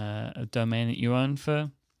favorite domain that you own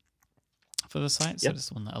for the site, so it's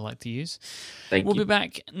the one that I like to use. We'll be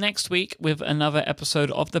back next week with another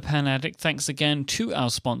episode of The Pen Addict. Thanks again to our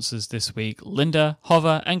sponsors this week, Linda,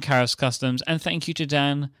 Hover, and Karas Customs, and thank you to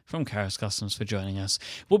Dan from Karas Customs for joining us.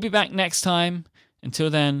 We'll be back next time. Until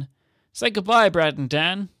then, say goodbye, Brad and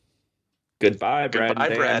Dan. Goodbye, Brad and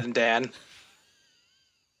Dan. Brad and Dan.